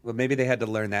 Well, maybe they had to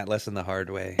learn that lesson the hard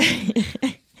way.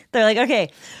 They're like,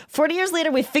 okay, 40 years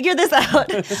later, we figured this out.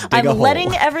 I'm hole.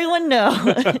 letting everyone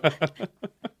know.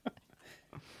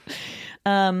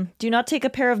 Do not take a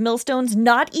pair of millstones,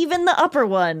 not even the upper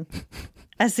one,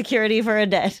 as security for a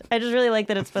debt. I just really like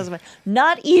that it's specified.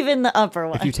 Not even the upper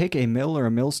one. If you take a mill or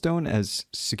a millstone as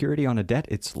security on a debt,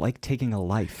 it's like taking a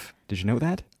life. Did you know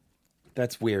that?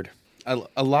 That's weird.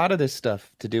 A lot of this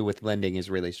stuff to do with lending is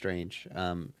really strange.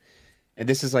 And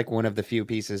this is like one of the few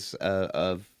pieces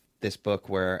of this book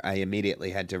where I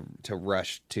immediately had to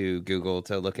rush to Google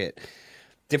to look at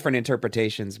different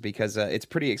interpretations because it's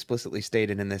pretty explicitly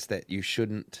stated in this that you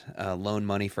shouldn't loan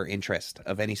money for interest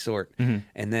of any sort. Mm-hmm.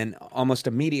 And then almost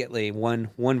immediately,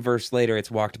 one verse later, it's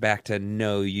walked back to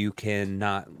no, you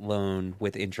cannot loan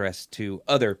with interest to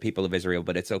other people of Israel,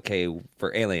 but it's okay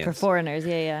for aliens. For foreigners,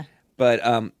 yeah.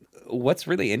 But what's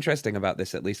really interesting about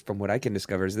this, at least from what I can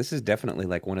discover, is this is definitely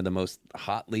like one of the most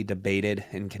hotly debated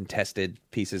and contested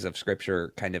pieces of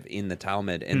scripture kind of in the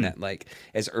Talmud. And that like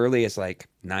as early as like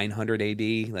 900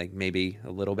 AD, like maybe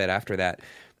a little bit after that,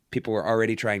 people were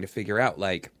already trying to figure out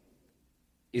like,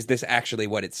 is this actually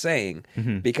what it's saying?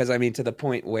 Because I mean, to the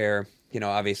point where, you know,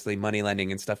 obviously money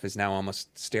lending and stuff is now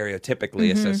almost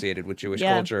stereotypically associated with Jewish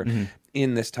culture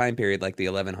in this time period, like the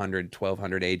 1100,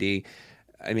 1200 AD.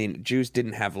 I mean, Jews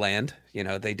didn't have land, you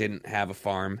know, they didn't have a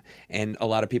farm. And a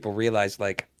lot of people realized,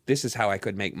 like, this is how I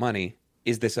could make money.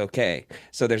 Is this okay?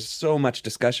 So there's so much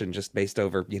discussion just based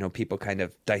over, you know, people kind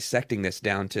of dissecting this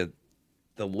down to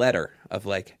the letter of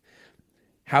like,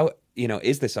 how, you know,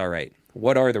 is this all right?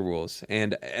 What are the rules?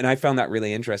 And I found that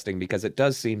really interesting because it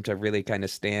does seem to really kind of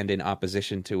stand in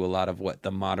opposition to a lot of what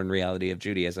the modern reality of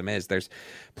Judaism is. There's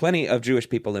plenty of Jewish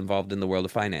people involved in the world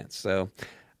of finance. So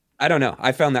I don't know.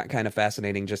 I found that kind of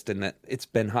fascinating just in that it's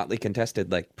been hotly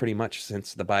contested like pretty much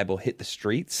since the Bible hit the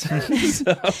streets.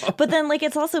 But then like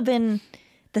it's also been,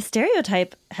 the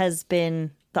stereotype has been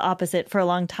the opposite for a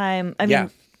long time. I mean,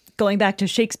 going back to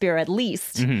Shakespeare at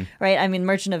least, right? I mean,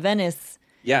 Merchant of Venice,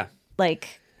 Yeah.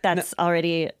 like that's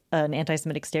already an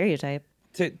anti-Semitic stereotype.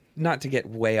 Not to get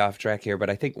way off track here, but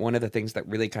I think one of the things that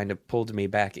really kind of pulled me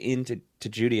back into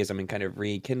Judaism and kind of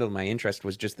rekindled my interest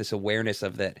was just this awareness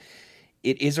of that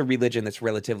it is a religion that's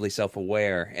relatively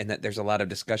self-aware, and that there's a lot of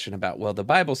discussion about, well, the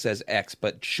Bible says X,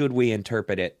 but should we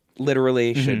interpret it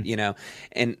literally? Should, you know,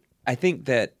 and I think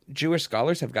that Jewish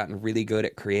scholars have gotten really good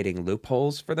at creating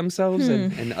loopholes for themselves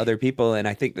and other people, and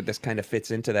I think that this kind of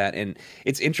fits into that, and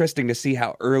it's interesting to see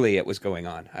how early it was going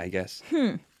on, I guess.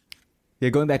 Yeah,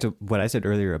 going back to what I said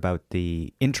earlier about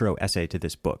the intro essay to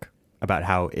this book, about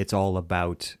how it's all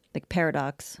about Like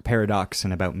paradox.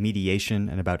 and about mediation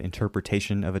and about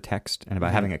interpretation of a text and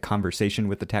about having a conversation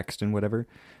with the text and whatever.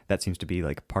 That seems to be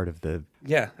like part of the...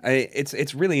 Yeah,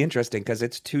 it's really interesting because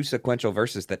it's two sequential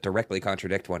verses that directly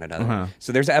contradict one another.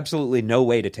 So there's absolutely no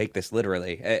way to take this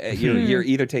literally. You're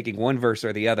either taking one verse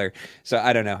or the other. So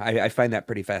I don't know. I find that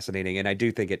pretty fascinating, and I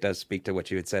do think it does speak to what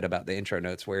you had said about the intro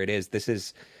notes, where it is this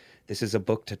is a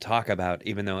book to talk about,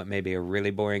 even though it may be a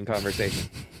really boring conversation.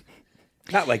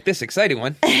 Not like this exciting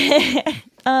one.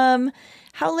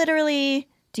 How literally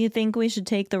Do you think we should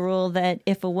take the rule that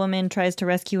if a woman tries to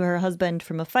rescue her husband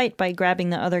from a fight by grabbing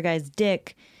the other guy's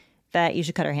dick, that you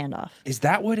should cut her hand off? Is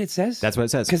that what it says? That's what it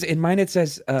says. Because in mine it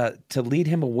says to lead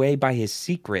him away by his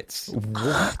secrets.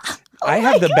 What? I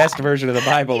have the best version of the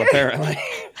Bible, apparently.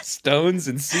 Stones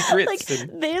and secrets. Like,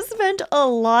 and... they spent a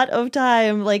lot of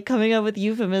time like coming up with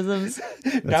euphemisms.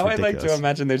 Now I'd like to ridiculous.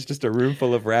 imagine there's just a room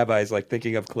full of rabbis like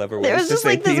thinking of clever ways There was to just say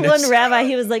like this penis. one rabbi.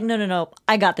 He was like, no,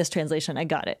 I got this translation. I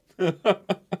got it.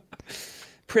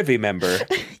 Privy member.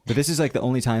 But this is like the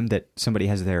only time that somebody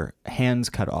has their hands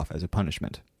cut off as a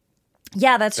punishment.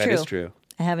 Yeah, that's That true. is true.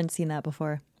 I haven't seen that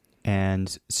before.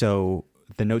 And so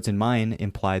the notes in mine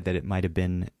implied that it might have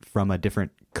been from a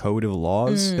different code of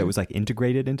laws that was like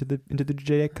integrated into the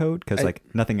Judaic code, because like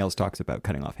nothing else talks about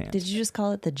cutting off hands. Did you just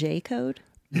call it the J code?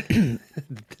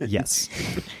 Yes.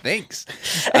 Thanks.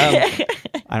 I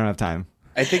don't have time.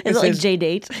 I think Is this it like is. J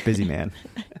date, Busy man.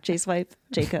 J swipe,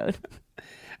 J code?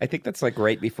 I think that's like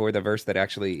right before the verse that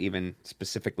actually even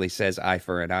specifically says eye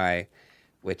for an eye,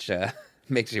 which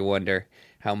makes you wonder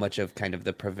how much of kind of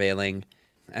the prevailing,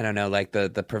 I don't know, like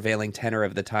the prevailing tenor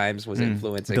of the times was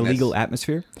influencing The this. legal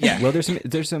atmosphere. Yeah. Well,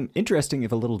 there's some interesting,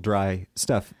 if a little dry,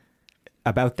 stuff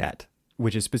about that,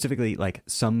 which is specifically like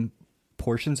some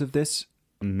portions of this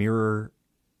mirror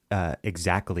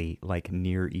exactly like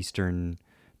Near Eastern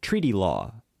treaty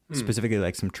law. Specifically,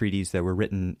 like some treaties that were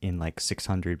written in like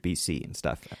 600 BC and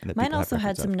stuff. That Mine people have also had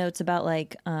records some of. notes about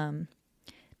like the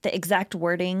exact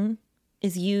wording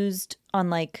is used on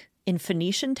like in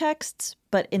Phoenician texts,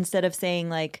 but instead of saying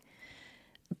like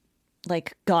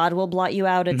God will blot you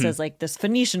out, it says like this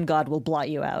Phoenician God will blot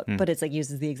you out, but it's like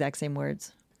uses the exact same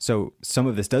words. So some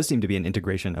of this does seem to be an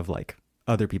integration of like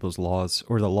other people's laws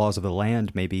or the laws of the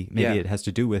land. Maybe Yeah. it has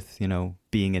to do with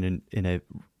being in a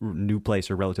new place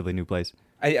or relatively new place.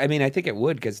 I mean, I think it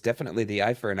would, because definitely the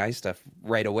eye for an eye stuff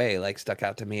right away like stuck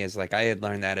out to me as like I had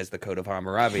learned that as the Code of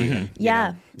Hammurabi. you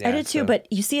Yeah, know? I did too, so but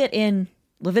you see it in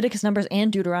Leviticus, Numbers,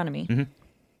 and Deuteronomy.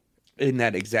 in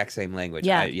that exact same language.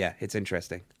 Yeah. Yeah, it's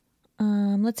interesting.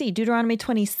 Let's see, Deuteronomy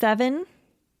 27.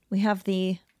 We have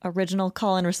the original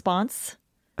call and response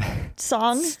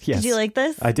song. Yes. Did you like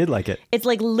this? I did like it. It's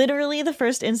like literally the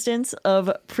first instance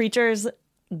of preachers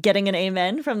getting an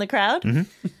amen from the crowd.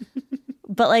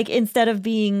 But like instead of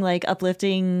being like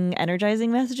uplifting,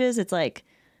 energizing messages, it's like,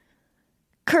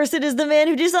 cursed is the man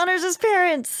who dishonors his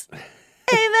parents.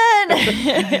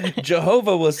 Amen.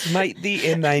 Jehovah will smite thee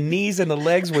in thy knees and the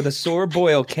legs with a sore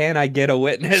boil. Can I get a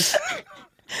witness?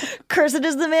 Cursed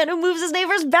is the man who moves his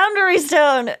neighbor's boundary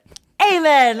stone.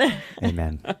 Amen.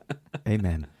 Amen.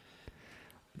 Amen.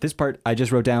 This part I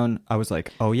just wrote down. I was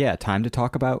like, oh yeah, time to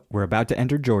talk about, we're about to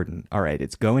enter Jordan. All right,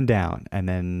 it's going down. And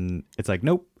then it's like,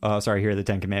 nope. Oh, sorry, here are the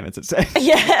 10 Commandments, it says.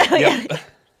 Yeah.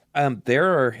 There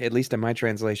are, at least in my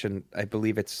translation, I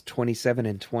believe it's 27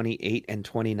 and 28 and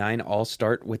 29 all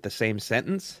start with the same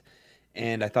sentence.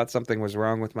 And I thought something was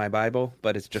wrong with my Bible,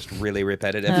 but it's just really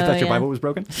repetitive. You thought your yeah. Bible was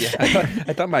broken? Yeah,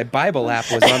 I thought my Bible app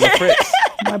was on the fritz.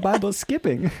 My Bible's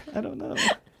skipping. I don't know.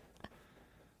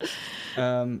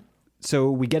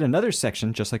 So we get another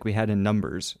section, just like we had in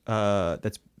Numbers.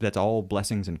 That's all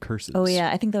blessings and curses. Oh, yeah.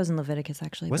 I think that was in Leviticus,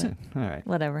 actually. Was but it? All right.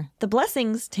 Whatever. The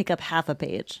blessings take up half a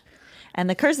page, and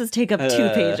the curses take up 2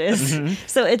 pages.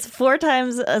 So it's 4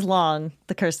 times as long,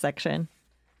 the curse section.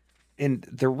 And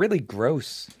they're really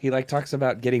gross. He like talks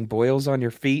about getting boils on your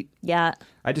feet. Yeah.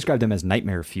 I described them as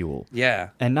nightmare fuel. Yeah.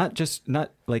 And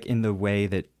not like in the way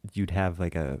that you'd have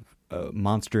like a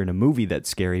monster in a movie that's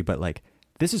scary, but like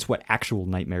this is what actual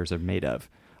nightmares are made of.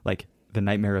 Like the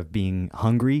nightmare of being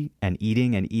hungry and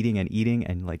eating and eating and eating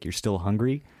and like you're still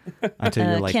hungry until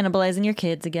you're like, Cannibalizing your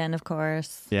kids again, of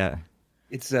course. yeah,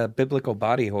 It's a biblical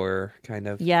body horror kind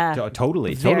of. Yeah.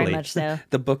 totally, Very totally. much so.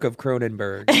 The Book of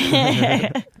Cronenberg.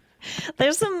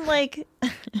 There's some like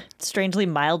strangely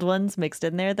mild ones mixed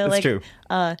in there. They're That's like,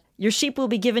 true. your sheep will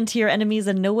be given to your enemies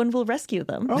and no one will rescue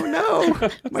them. Oh no,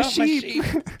 my Not sheep.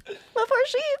 My poor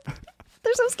sheep.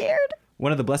 They're so scared.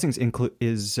 One of the blessings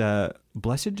is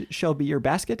blessed shall be your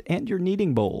basket and your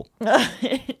kneading bowl.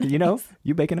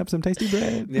 You baking up some tasty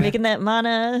bread. Making that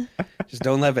mana. Just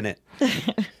don't leaven it.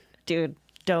 Dude,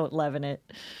 don't leaven it.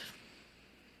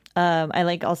 I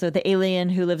like also the alien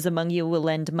who lives among you will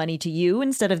lend money to you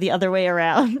instead of the other way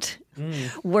around.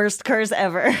 Worst curse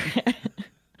ever.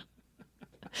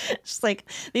 Just like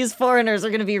these foreigners are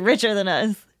going to be richer than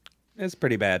us. It's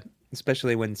pretty bad,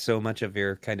 especially when so much of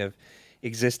your kind of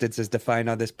existence is defined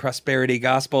on this prosperity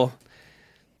gospel.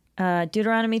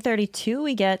 Deuteronomy 32,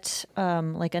 we get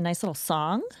like a nice little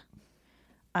song.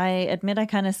 I admit I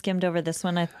kind of skimmed over this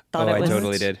one. I thought Oh, it was. I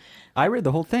totally did. I read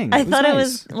the whole thing. I thought it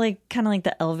nice. was like kind of like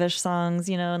the Elvish songs,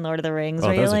 in Lord of the Rings, Oh,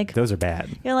 where those are bad.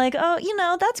 you're like,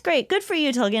 oh, that's great, good for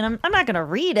you, Tolkien. I'm not gonna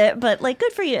read it, but like,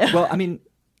 good for you. Well, I mean,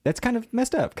 that's kind of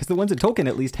messed up because the ones in Tolkien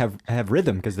at least have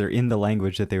rhythm because they're in the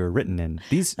language that they were written in.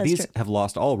 These true. have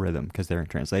lost all rhythm because they're in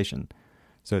translation,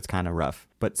 so it's kind of rough.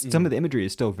 But some of the imagery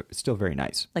is still very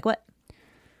nice. Like what?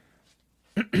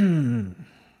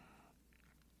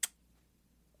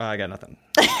 I got nothing.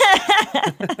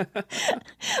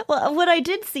 Well, what I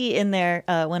did see in there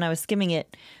when I was skimming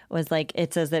it was like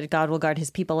it says that God will guard his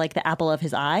people like the apple of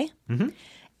his eye. Mm-hmm.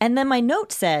 And then my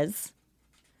note says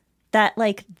that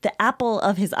like the apple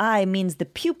of his eye means the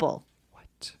pupil.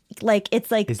 What? Like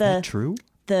it's like Is that true?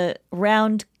 the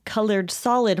round colored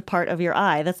solid part of your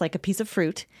eye that's like a piece of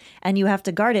fruit, and you have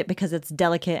to guard it because it's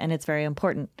delicate and it's very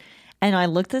important. And I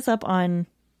looked this up on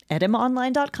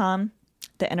etymonline.com,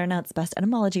 the internet's best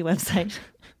etymology website.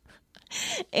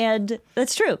 And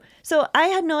that's true. So I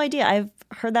had no idea. I've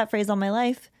heard that phrase all my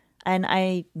life, and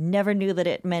I never knew that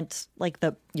it meant like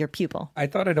your pupil. I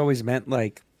thought it always meant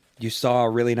like you saw a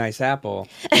really nice apple,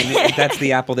 and that's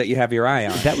the apple that you have your eye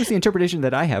on. That was the interpretation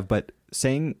that I have, but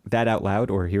saying that out loud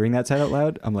or hearing that said out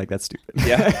loud, I'm like, that's stupid.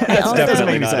 Yeah, that's also- definitely Doesn't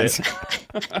make not any it. sense.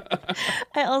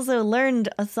 I also learned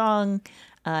a song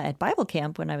at Bible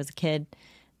camp when I was a kid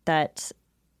that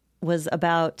was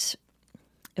about,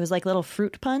 it was like little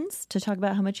fruit puns to talk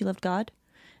about how much you loved God.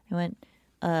 I went,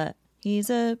 he's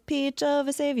a peach of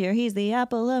a savior. He's the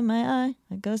apple of my eye.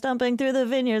 I go stomping through the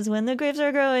vineyards when the grapes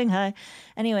are growing high.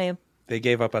 Anyway, They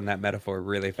gave up on that metaphor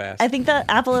really fast. I think that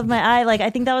apple of my eye, like, I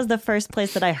think that was the first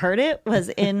place that I heard it was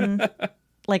in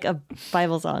like a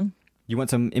Bible song. You want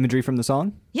some imagery from the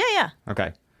song? Yeah.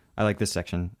 Okay. I like this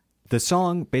section. The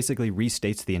song basically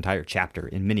restates the entire chapter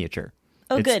in miniature.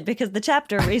 Oh, It's- good, because the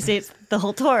chapter restates the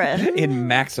whole Torah. In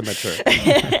maximature.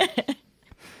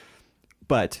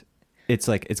 But it's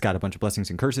like it's got a bunch of blessings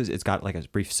and curses. It's got like a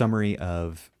brief summary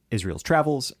of Israel's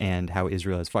travels and how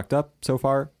Israel has fucked up so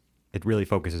far. It really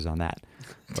focuses on that,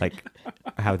 like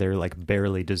how they're like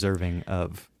barely deserving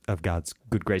of God's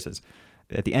good graces.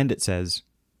 At the end, it says,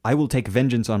 "I will take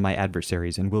vengeance on my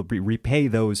adversaries and will repay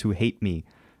those who hate me.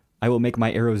 I will make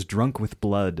my arrows drunk with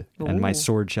blood, and my Ooh.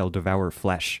 sword shall devour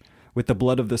flesh, with the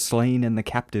blood of the slain and the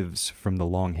captives from the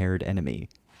long-haired enemy."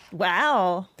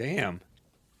 Wow. Damn.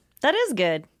 That is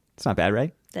good. It's not bad,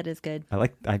 right? That is good.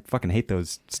 I fucking hate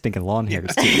those stinking lawn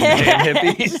hairs. Damn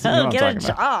hippies. know what Oh, I'm get a talking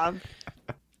about. job.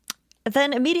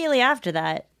 Then immediately after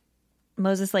that,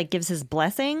 Moses like gives his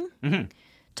blessing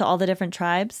to all the different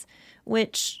tribes,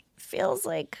 which feels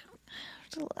like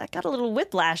I got a little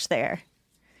whiplash there.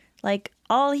 Like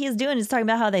all he's doing is talking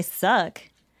about how they suck,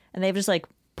 and they've just like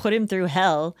put him through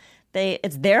hell.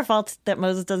 It's their fault that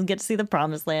Moses doesn't get to see the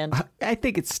promised land. I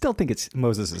still think it's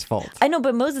Moses' fault. I know,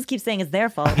 but Moses keeps saying it's their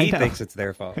fault. He thinks it's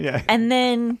their fault. Yeah. And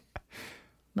then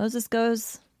Moses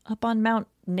goes up on Mount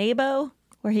Nebo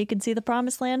where he can see the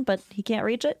promised land, but he can't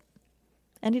reach it.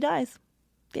 And he dies.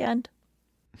 The end.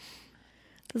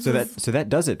 This So is- that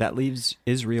does it. That leaves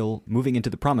Israel moving into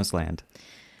the promised land.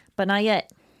 But not yet.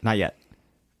 Not yet.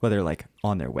 Well, they're like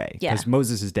on their way. Yeah. Because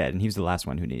Moses is dead and he was the last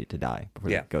one who needed to die before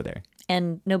Yeah. they go there.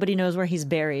 And nobody knows where he's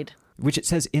buried. Which it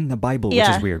says in the Bible, Yeah.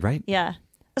 which is weird, right? Yeah.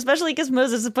 Especially because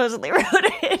Moses supposedly wrote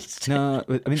it. No,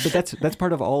 I mean, but that's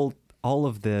part of all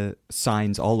of the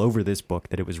signs all over this book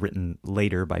that it was written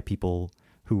later by people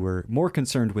who were more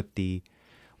concerned with the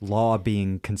law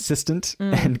being consistent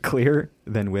and clear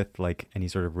than with like any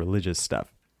sort of religious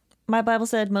stuff. My Bible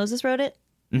said Moses wrote it.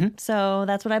 Mhm. So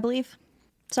that's what I believe.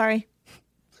 Sorry.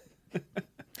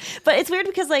 But it's weird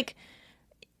because like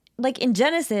in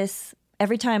Genesis,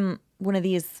 every time one of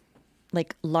these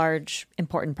like large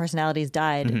important personalities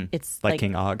died, it's Like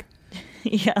King Og.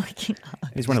 yeah, like King Og.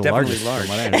 He's one of He's the definitely largest. From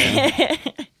what I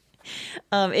understand.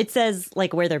 It says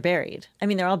like where they're buried. I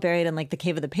mean, they're all buried in like the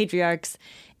Cave of the Patriarchs.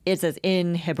 It says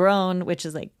in Hebron, which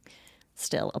is like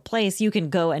still a place you can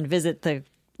go and visit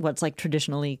what's like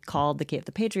traditionally called the Cave of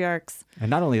the Patriarchs. And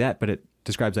not only that, but it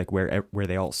describes like where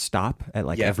they all stop at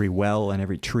like Yeah. every well and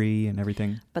every tree and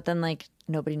everything. But then like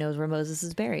nobody knows where Moses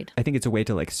is buried. I think it's a way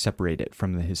to like separate it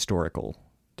from the historical,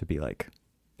 to be like,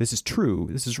 this is true,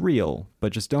 this is real,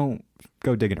 but just don't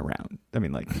go digging around. I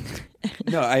mean, like,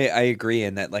 No, I agree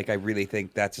in that. Like, I really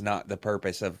think that's not the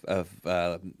purpose of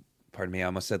pardon me, I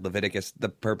almost said Leviticus. The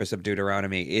purpose of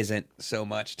Deuteronomy isn't so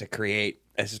much to create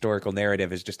a historical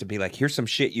narrative as just to be like, here's some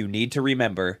shit you need to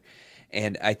remember.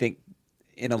 And I think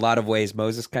in a lot of ways,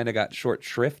 Moses kind of got short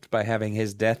shrift by having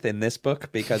his death in this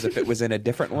book, because if it was in a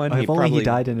different one, if only he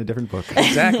died in a different book.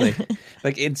 Exactly.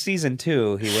 Like in season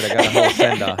 2, he would have got a whole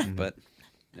send off, but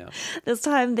No. This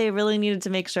time they really needed to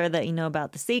make sure that you know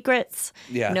about the secrets,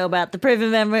 Yeah. you know about the privy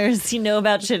members, you know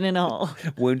about shit in a hole.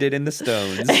 Wounded in the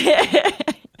stones.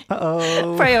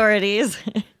 Uh-oh. Priorities.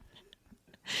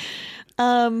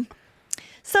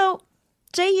 So,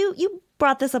 Jay, you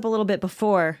brought this up a little bit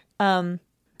before. Now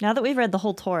that we've read the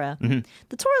whole Torah,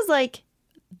 the Torah is like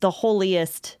the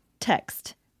holiest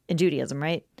text in Judaism,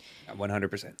 right?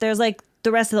 100%. There's like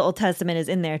the rest of the Old Testament is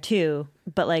in there too,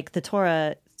 but like the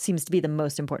Torah seems to be the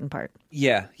most important part.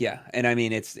 Yeah. And I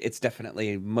mean, it's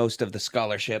definitely most of the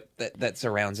scholarship that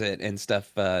surrounds it and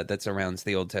stuff that surrounds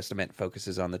the Old Testament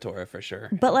focuses on the Torah for sure.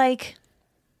 But like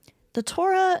the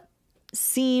Torah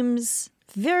seems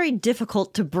very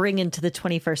difficult to bring into the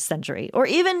 21st century, or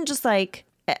even just like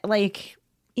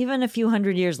even a few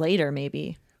hundred years later,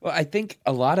 maybe. Well, I think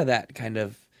a lot of that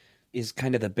is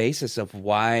the basis of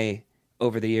why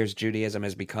over the years Judaism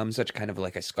has become such kind of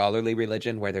like a scholarly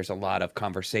religion where there's a lot of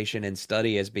conversation and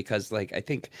study, is because like I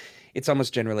think it's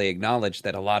almost generally acknowledged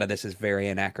that a lot of this is very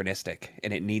anachronistic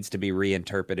and it needs to be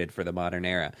reinterpreted for the modern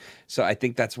era. So I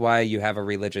think that's why you have a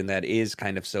religion that is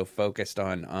kind of so focused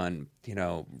on you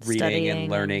know, reading Studying and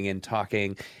learning and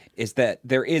talking, is that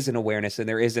there is an awareness and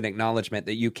there is an acknowledgement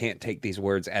that you can't take these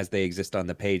words as they exist on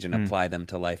the page and apply them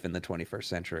to life in the 21st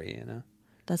century, you know?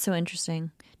 That's so interesting.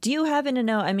 Do you happen to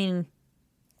know, I mean,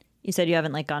 you said you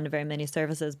haven't like gone to very many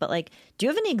services, but like, do you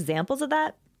have any examples of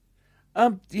that?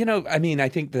 You know, I mean, I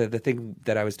think the thing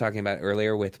that I was talking about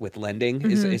earlier with lending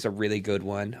is a really good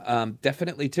one.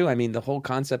 Definitely too. I mean, the whole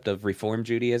concept of Reform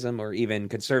Judaism or even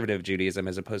conservative Judaism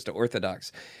as opposed to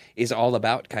Orthodox is all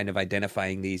about kind of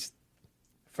identifying these,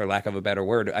 for lack of a better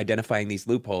word, identifying these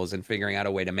loopholes and figuring out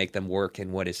a way to make them work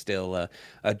in what is still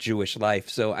a Jewish life.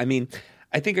 So, I mean,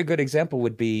 I think a good example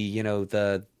would be, you know,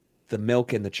 the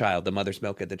milk in the child, the mother's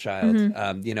milk in the child.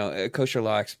 You know, kosher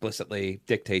law explicitly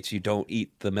dictates you don't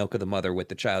eat the milk of the mother with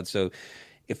the child. So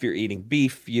if you're eating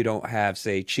beef, you don't have,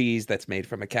 say, cheese that's made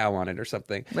from a cow on it or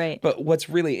something. Right. But what's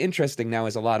really interesting now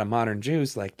is a lot of modern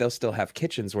Jews, like they'll still have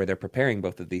kitchens where they're preparing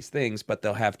both of these things, but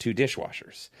they'll have two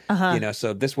dishwashers. You know,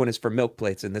 so this one is for milk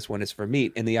plates and this one is for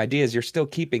meat. And the idea is you're still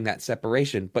keeping that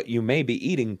separation, but you may be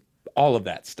eating all of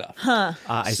that stuff.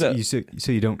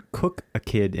 So you don't cook a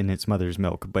kid in its mother's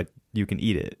milk, but you can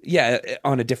eat it. Yeah,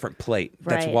 on a different plate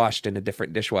that's Right. washed in a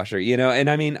different dishwasher, you know? And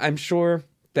I mean, I'm sure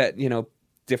that, you know,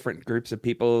 different groups of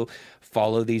people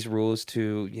follow these rules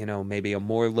to, you know, maybe a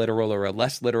more literal or a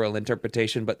less literal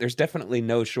interpretation, but there's definitely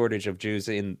no shortage of Jews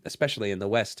especially in the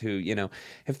West who, you know,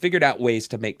 have figured out ways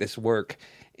to make this work.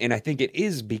 And I think it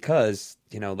is because,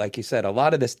 you know, like you said, a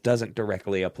lot of this doesn't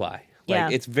directly apply. Yeah.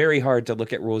 Like, it's very hard to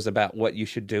look at rules about what you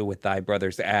should do with thy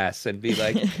brother's ass and be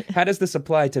like, how does this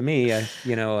apply to me?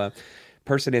 You know, a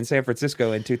person in San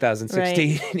Francisco in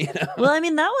 2016, Right. you know? Well, I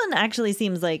mean, that one actually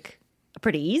seems like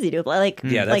pretty easy to apply. Like,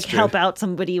 Yeah, that's like true. help out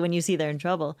somebody when you see they're in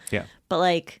trouble. Yeah. But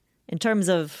like in terms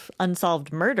of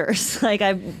unsolved murders, like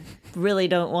I really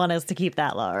don't want us to keep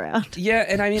that law around. Yeah,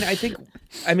 and I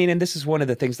mean, and this is one of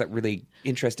the things that really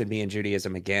interested me in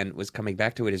Judaism again, was coming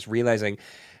back to it, is realizing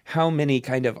how many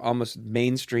kind of almost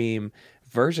mainstream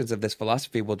versions of this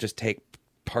philosophy will just take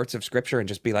parts of scripture and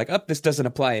just be like, oh, this doesn't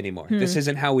apply anymore. This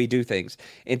isn't how we do things.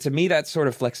 And to me, that sort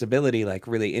of flexibility like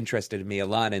really interested me a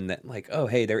lot, in that like, oh,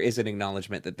 hey, there is an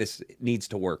acknowledgement that this needs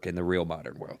to work in the real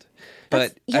modern world.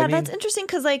 But Yeah, I mean, that's interesting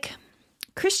because like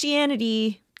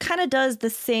Christianity kind of does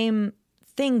the same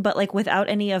thing, but like without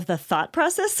any of the thought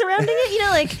process surrounding it. You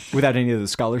know, like Without any of the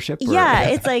scholarship? Or... yeah,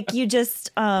 it's like you just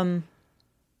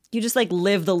like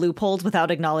live the loopholes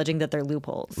without acknowledging that they're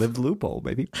loopholes. Live the loophole,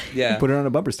 baby. Yeah. Put it on a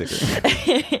bumper sticker.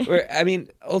 I mean,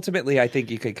 ultimately, I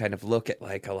think you could kind of look at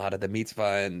like a lot of the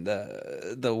mitzvah and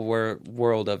the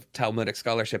world of Talmudic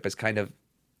scholarship as kind of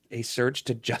a search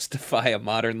to justify a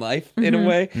modern life in a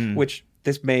way, which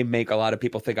this may make a lot of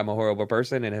people think I'm a horrible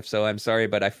person. And if so, I'm sorry.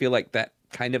 But I feel like that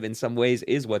kind of in some ways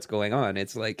is what's going on.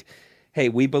 It's like, hey,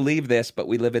 we believe this, but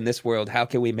we live in this world. How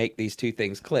can we make these two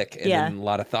things click? And Yeah. then a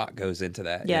lot of thought goes into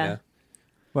that. Yeah. You know?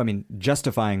 Well, I mean,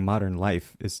 justifying modern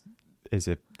life is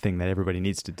a thing that everybody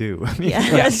needs to do. I mean, Yeah,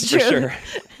 that's for true. sure.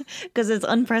 Because it's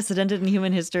unprecedented in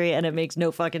human history and it makes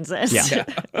no fucking sense. Yeah.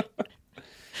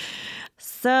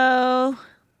 So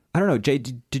I don't know, Jay.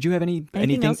 Did you have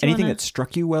anything else you wanna- that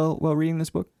struck you while reading this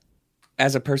book?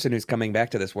 As a person who's coming back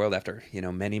to this world after, you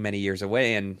know, many, many years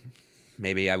away, and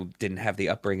maybe I didn't have the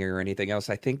upbringing or anything else,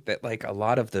 I think that like a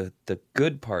lot of the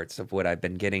good parts of what I've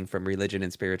been getting from religion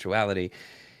and spirituality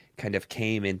kind of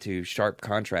came into sharp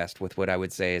contrast with what I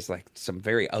would say is like some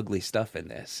very ugly stuff in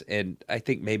this. And I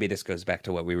think maybe this goes back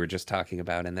to what we were just talking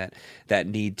about, and that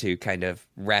need to kind of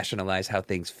rationalize how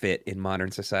things fit in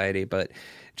modern society. But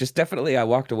just definitely I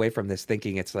walked away from this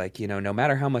thinking it's like, no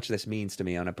matter how much this means to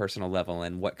me on a personal level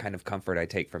and what kind of comfort I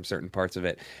take from certain parts of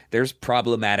it, there's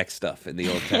problematic stuff in the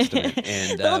Old Testament.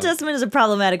 And The Old Testament is a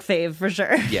problematic fave for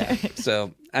sure. yeah.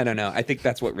 So I don't know. I think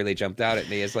that's what really jumped out at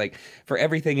me is like for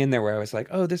everything in there where I was like,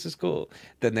 oh, this is cool.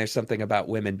 Then there's something about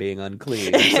women being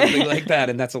unclean or something like that.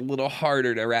 And that's a little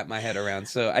harder to wrap my head around.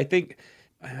 So I think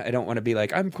I don't want to be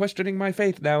like, I'm questioning my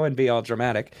faith now and be all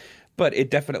dramatic. But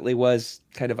it definitely was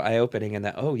kind of eye-opening in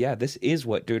that, oh, yeah, this is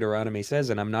what Deuteronomy says,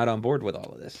 and I'm not on board with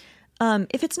all of this.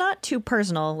 If it's not too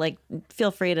personal, like,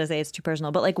 feel free to say it's too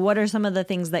personal, but, like, what are some of the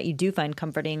things that you do find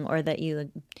comforting or that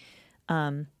you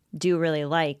do really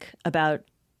like about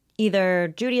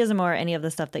either Judaism or any of the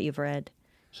stuff that you've read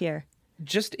here?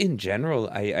 Just in general,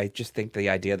 I just think the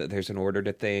idea that there's an order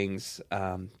to things,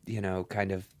 kind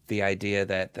of the idea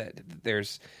that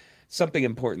there's something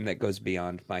important that goes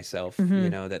beyond myself,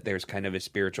 that there's kind of a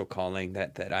spiritual calling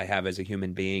that I have as a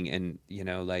human being. And,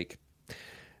 like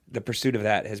the pursuit of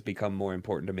that has become more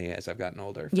important to me as I've gotten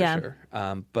older, for sure.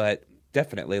 But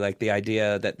definitely like the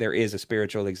idea that there is a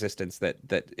spiritual existence that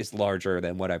is larger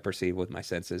than what I perceive with my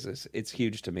senses it's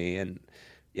huge to me. And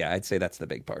yeah, I'd say that's the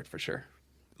big part for sure.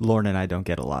 Lauren and I don't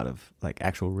get a lot of like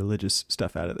actual religious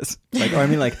stuff out of this.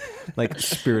 Like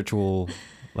spiritual,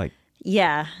 like.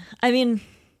 Yeah. I mean,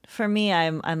 for me,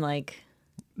 I'm like,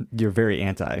 you're very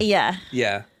anti. Yeah.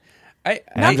 Yeah. I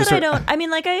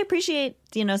appreciate,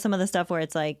 some of the stuff where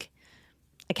it's like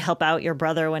help out your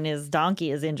brother when his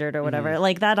donkey is injured or whatever.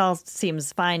 Like that all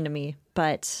seems fine to me,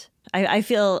 but I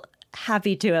feel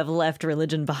happy to have left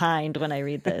religion behind when I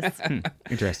read this.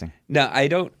 Interesting. No, I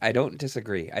don't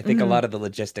disagree. I think a lot of the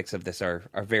logistics of this are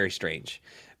very strange.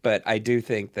 But I do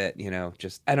think that,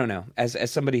 I don't know,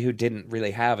 as somebody who didn't really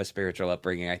have a spiritual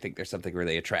upbringing, I think there's something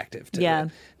really attractive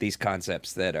to these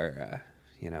concepts that are,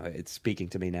 it's speaking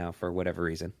to me now for whatever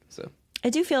reason. So I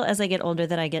do feel as I get older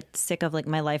that I get sick of like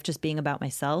my life just being about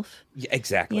myself. Yeah,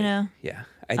 exactly. Yeah.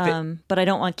 But I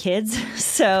don't want kids.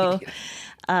 So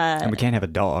and we can't have a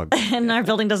dog. And our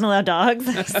building doesn't allow dogs.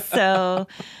 So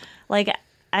like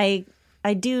I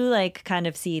do like kind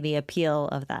of see the appeal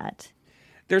of that.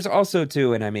 There's also,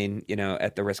 too, and I mean,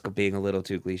 at the risk of being a little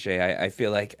too cliche, I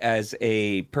feel like as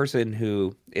a person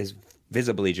who is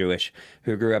visibly Jewish,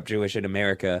 who grew up Jewish in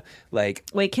America, like...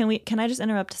 Wait, can I just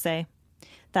interrupt to say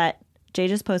that Jay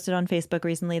just posted on Facebook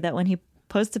recently that when he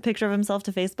posts a picture of himself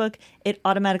to Facebook, it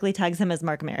automatically tags him as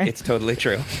Mark Maron. It's totally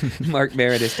true. Mark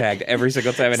Maron is tagged every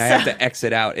single time, and I have to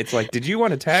exit out. It's like, did you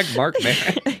want to tag Mark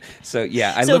Maron? So,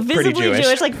 yeah, I look pretty Jewish. So visibly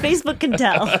Jewish, like Facebook can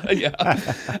tell.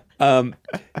 Yeah.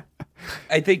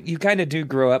 I think you kind of do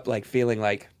grow up like feeling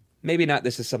like maybe not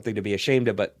this is something to be ashamed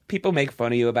of, but people make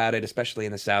fun of you about it, especially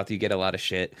in the South. You get a lot of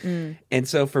shit. And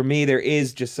so for me, there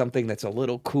is just something that's a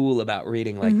little cool about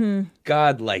reading like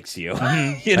God likes you.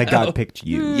 Like God picked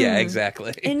you. Yeah,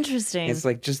 exactly. Interesting. It's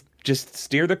like just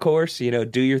steer the course,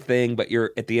 do your thing, but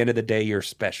you're at the end of the day, you're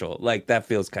special. Like that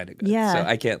feels kind of good. Yeah. So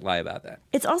I can't lie about that.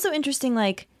 It's also interesting,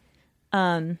 like,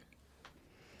 I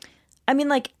mean,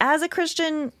 like as a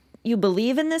Christian, you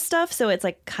believe in this stuff, so it's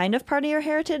like kind of part of your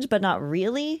heritage, but not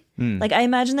really. Like I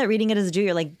imagine that reading it as a Jew,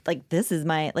 you're like this is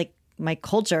my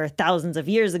culture thousands of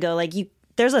years ago. Like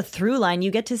there's a through line. You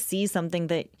get to see something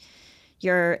that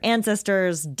your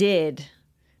ancestors did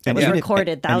that was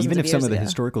recorded thousands of years ago. And even if some of the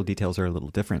historical details are a little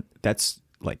different, that's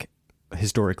like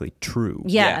historically true.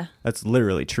 Yeah. That's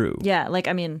literally true. Yeah, like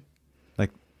I mean,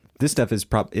 like this stuff is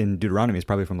in Deuteronomy is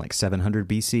probably from like 700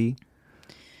 BC,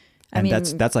 and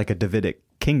that's like a Davidic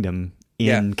kingdom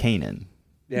in Canaan.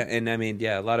 Yeah, and I mean,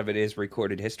 a lot of it is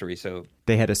recorded history. So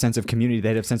they had a sense of community. They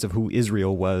had a sense of who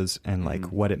Israel was and like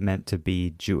what it meant to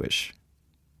be Jewish.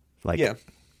 Like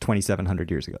 2,700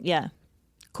 years ago. Yeah,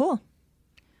 cool.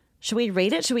 Should we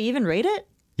rate it? Should we even rate it?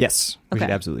 Yes, we should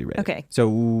absolutely rate it. Okay.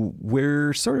 So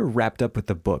we're sort of wrapped up with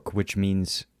the book, which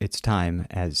means it's time,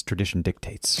 as tradition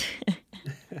dictates,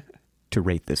 to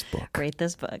rate this book. Rate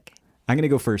this book. I'm going to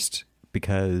go first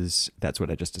because that's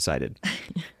what I just decided.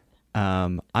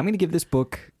 I'm going to give this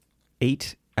book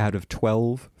 8 out of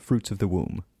 12 fruits of the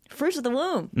womb. Fruits of the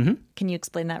womb? Can you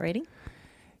explain that rating?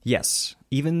 Yes.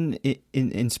 Even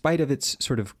in spite of its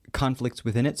sort of conflicts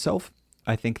within itself,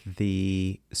 I think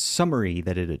the summary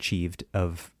that it achieved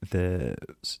of the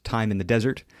time in the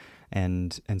desert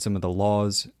and some of the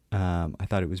laws, I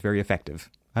thought it was very effective.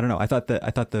 I don't know. I thought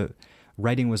the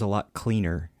writing was a lot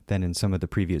cleaner than in some of the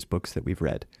previous books that we've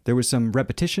read. There was some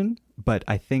repetition, but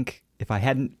I think if I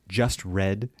hadn't just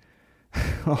read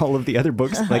all of the other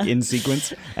books like in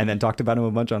sequence and then talked about them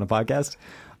a bunch on a podcast,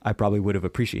 I probably would have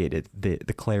appreciated the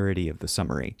clarity of the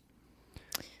summary.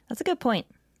 That's a good point.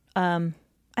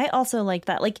 I also like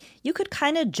that. Like, you could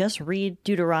kind of just read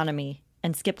Deuteronomy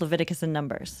and skip Leviticus and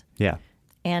Numbers. Yeah.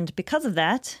 And because of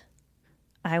that,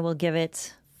 I will give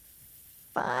it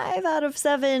 5 out of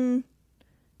 7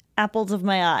 apples of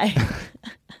my eye.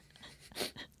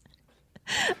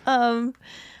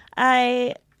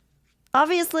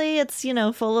 Obviously it's,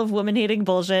 full of woman-hating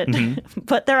bullshit,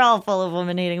 but they're all full of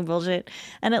woman-hating bullshit.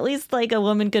 And at least like a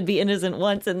woman could be innocent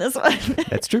once in this one.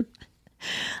 That's true.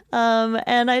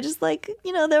 And I just like,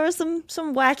 there were some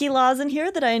wacky laws in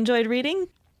here that I enjoyed reading.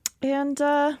 And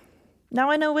now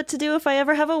I know what to do if I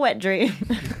ever have a wet dream.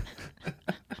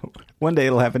 One day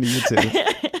it'll happen to you too.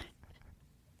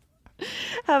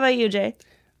 How about you, Jay?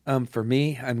 For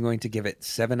me, I'm going to give it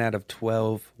 7 out of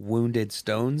 12 wounded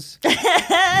stones.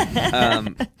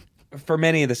 For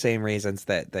many of the same reasons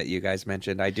that you guys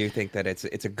mentioned. I do think that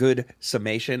it's a good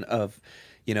summation of,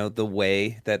 the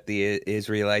way that the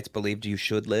Israelites believed you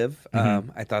should live.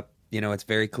 I thought, it's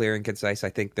very clear and concise. I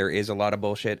think there is a lot of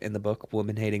bullshit in the book,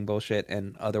 woman-hating bullshit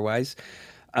and otherwise.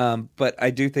 But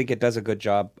I do think it does a good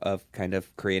job of kind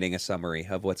of creating a summary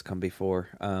of what's come before.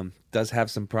 Does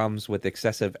have some problems with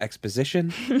excessive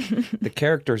exposition. The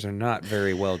characters are not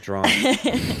very well drawn,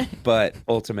 but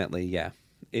ultimately, yeah,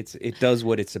 it does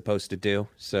what it's supposed to do.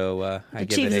 So I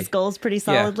give achieves it its goals pretty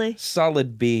solidly. Yeah,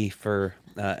 solid B for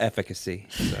efficacy.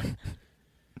 So.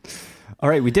 All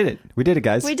right, we did it. We did it,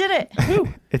 guys. We did it.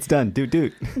 It's done. Doot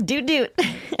doot. Doot doot.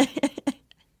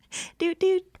 Doot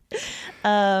doot.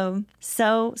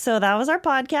 So that was our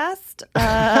podcast.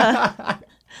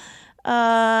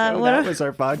 That was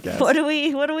our podcast. What do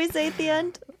we say at the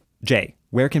end? Jay,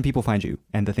 where can people find you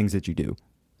and the things that you do?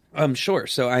 Sure.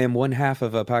 So I am one half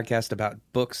of a podcast about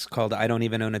books called I Don't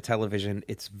Even Own a Television.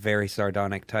 It's a very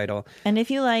sardonic title. And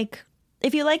if you liked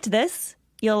this,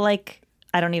 you'll like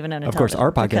I Don't Even Own a Of Television. course,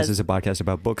 our podcast is a podcast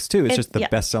about books too. It's just the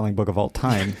best-selling book of all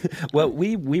time. Well,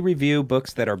 we review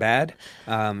books that are bad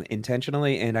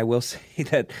intentionally, and I will say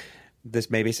that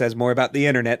this maybe says more about the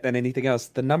internet than anything else.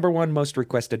 The number one most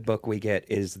requested book we get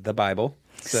is the Bible.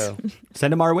 So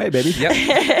send them our way, baby.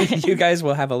 Yep. You guys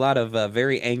will have a lot of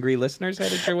very angry listeners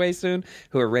headed your way soon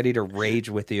who are ready to rage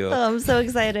with you. Oh, I'm so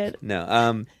excited.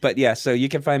 No. But yeah, so you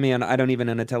can find me on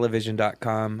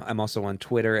idon'tevenowntelevision.com. I'm also on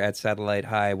Twitter at Satellite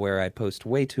High, where I post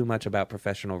way too much about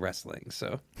professional wrestling.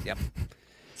 So, yep.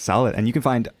 Solid. And you can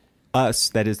find us,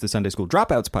 that is the Sunday School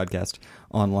Dropouts podcast,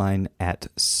 online at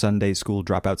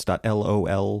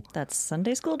sundayschooldropouts.lol. That's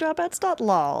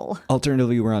sundayschooldropouts.lol.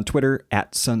 Alternatively, we're on Twitter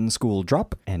at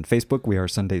SunSchoolDrop, and Facebook, we are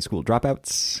Sunday School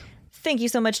Dropouts. Thank you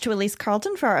so much to Elise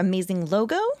Carlton for our amazing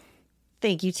logo.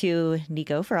 Thank you to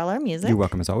Nico for all our music. You're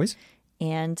welcome as always.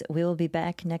 And we will be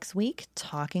back next week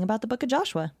talking about the book of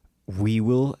Joshua. We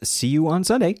will see you on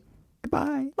Sunday.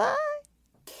 Goodbye. Bye.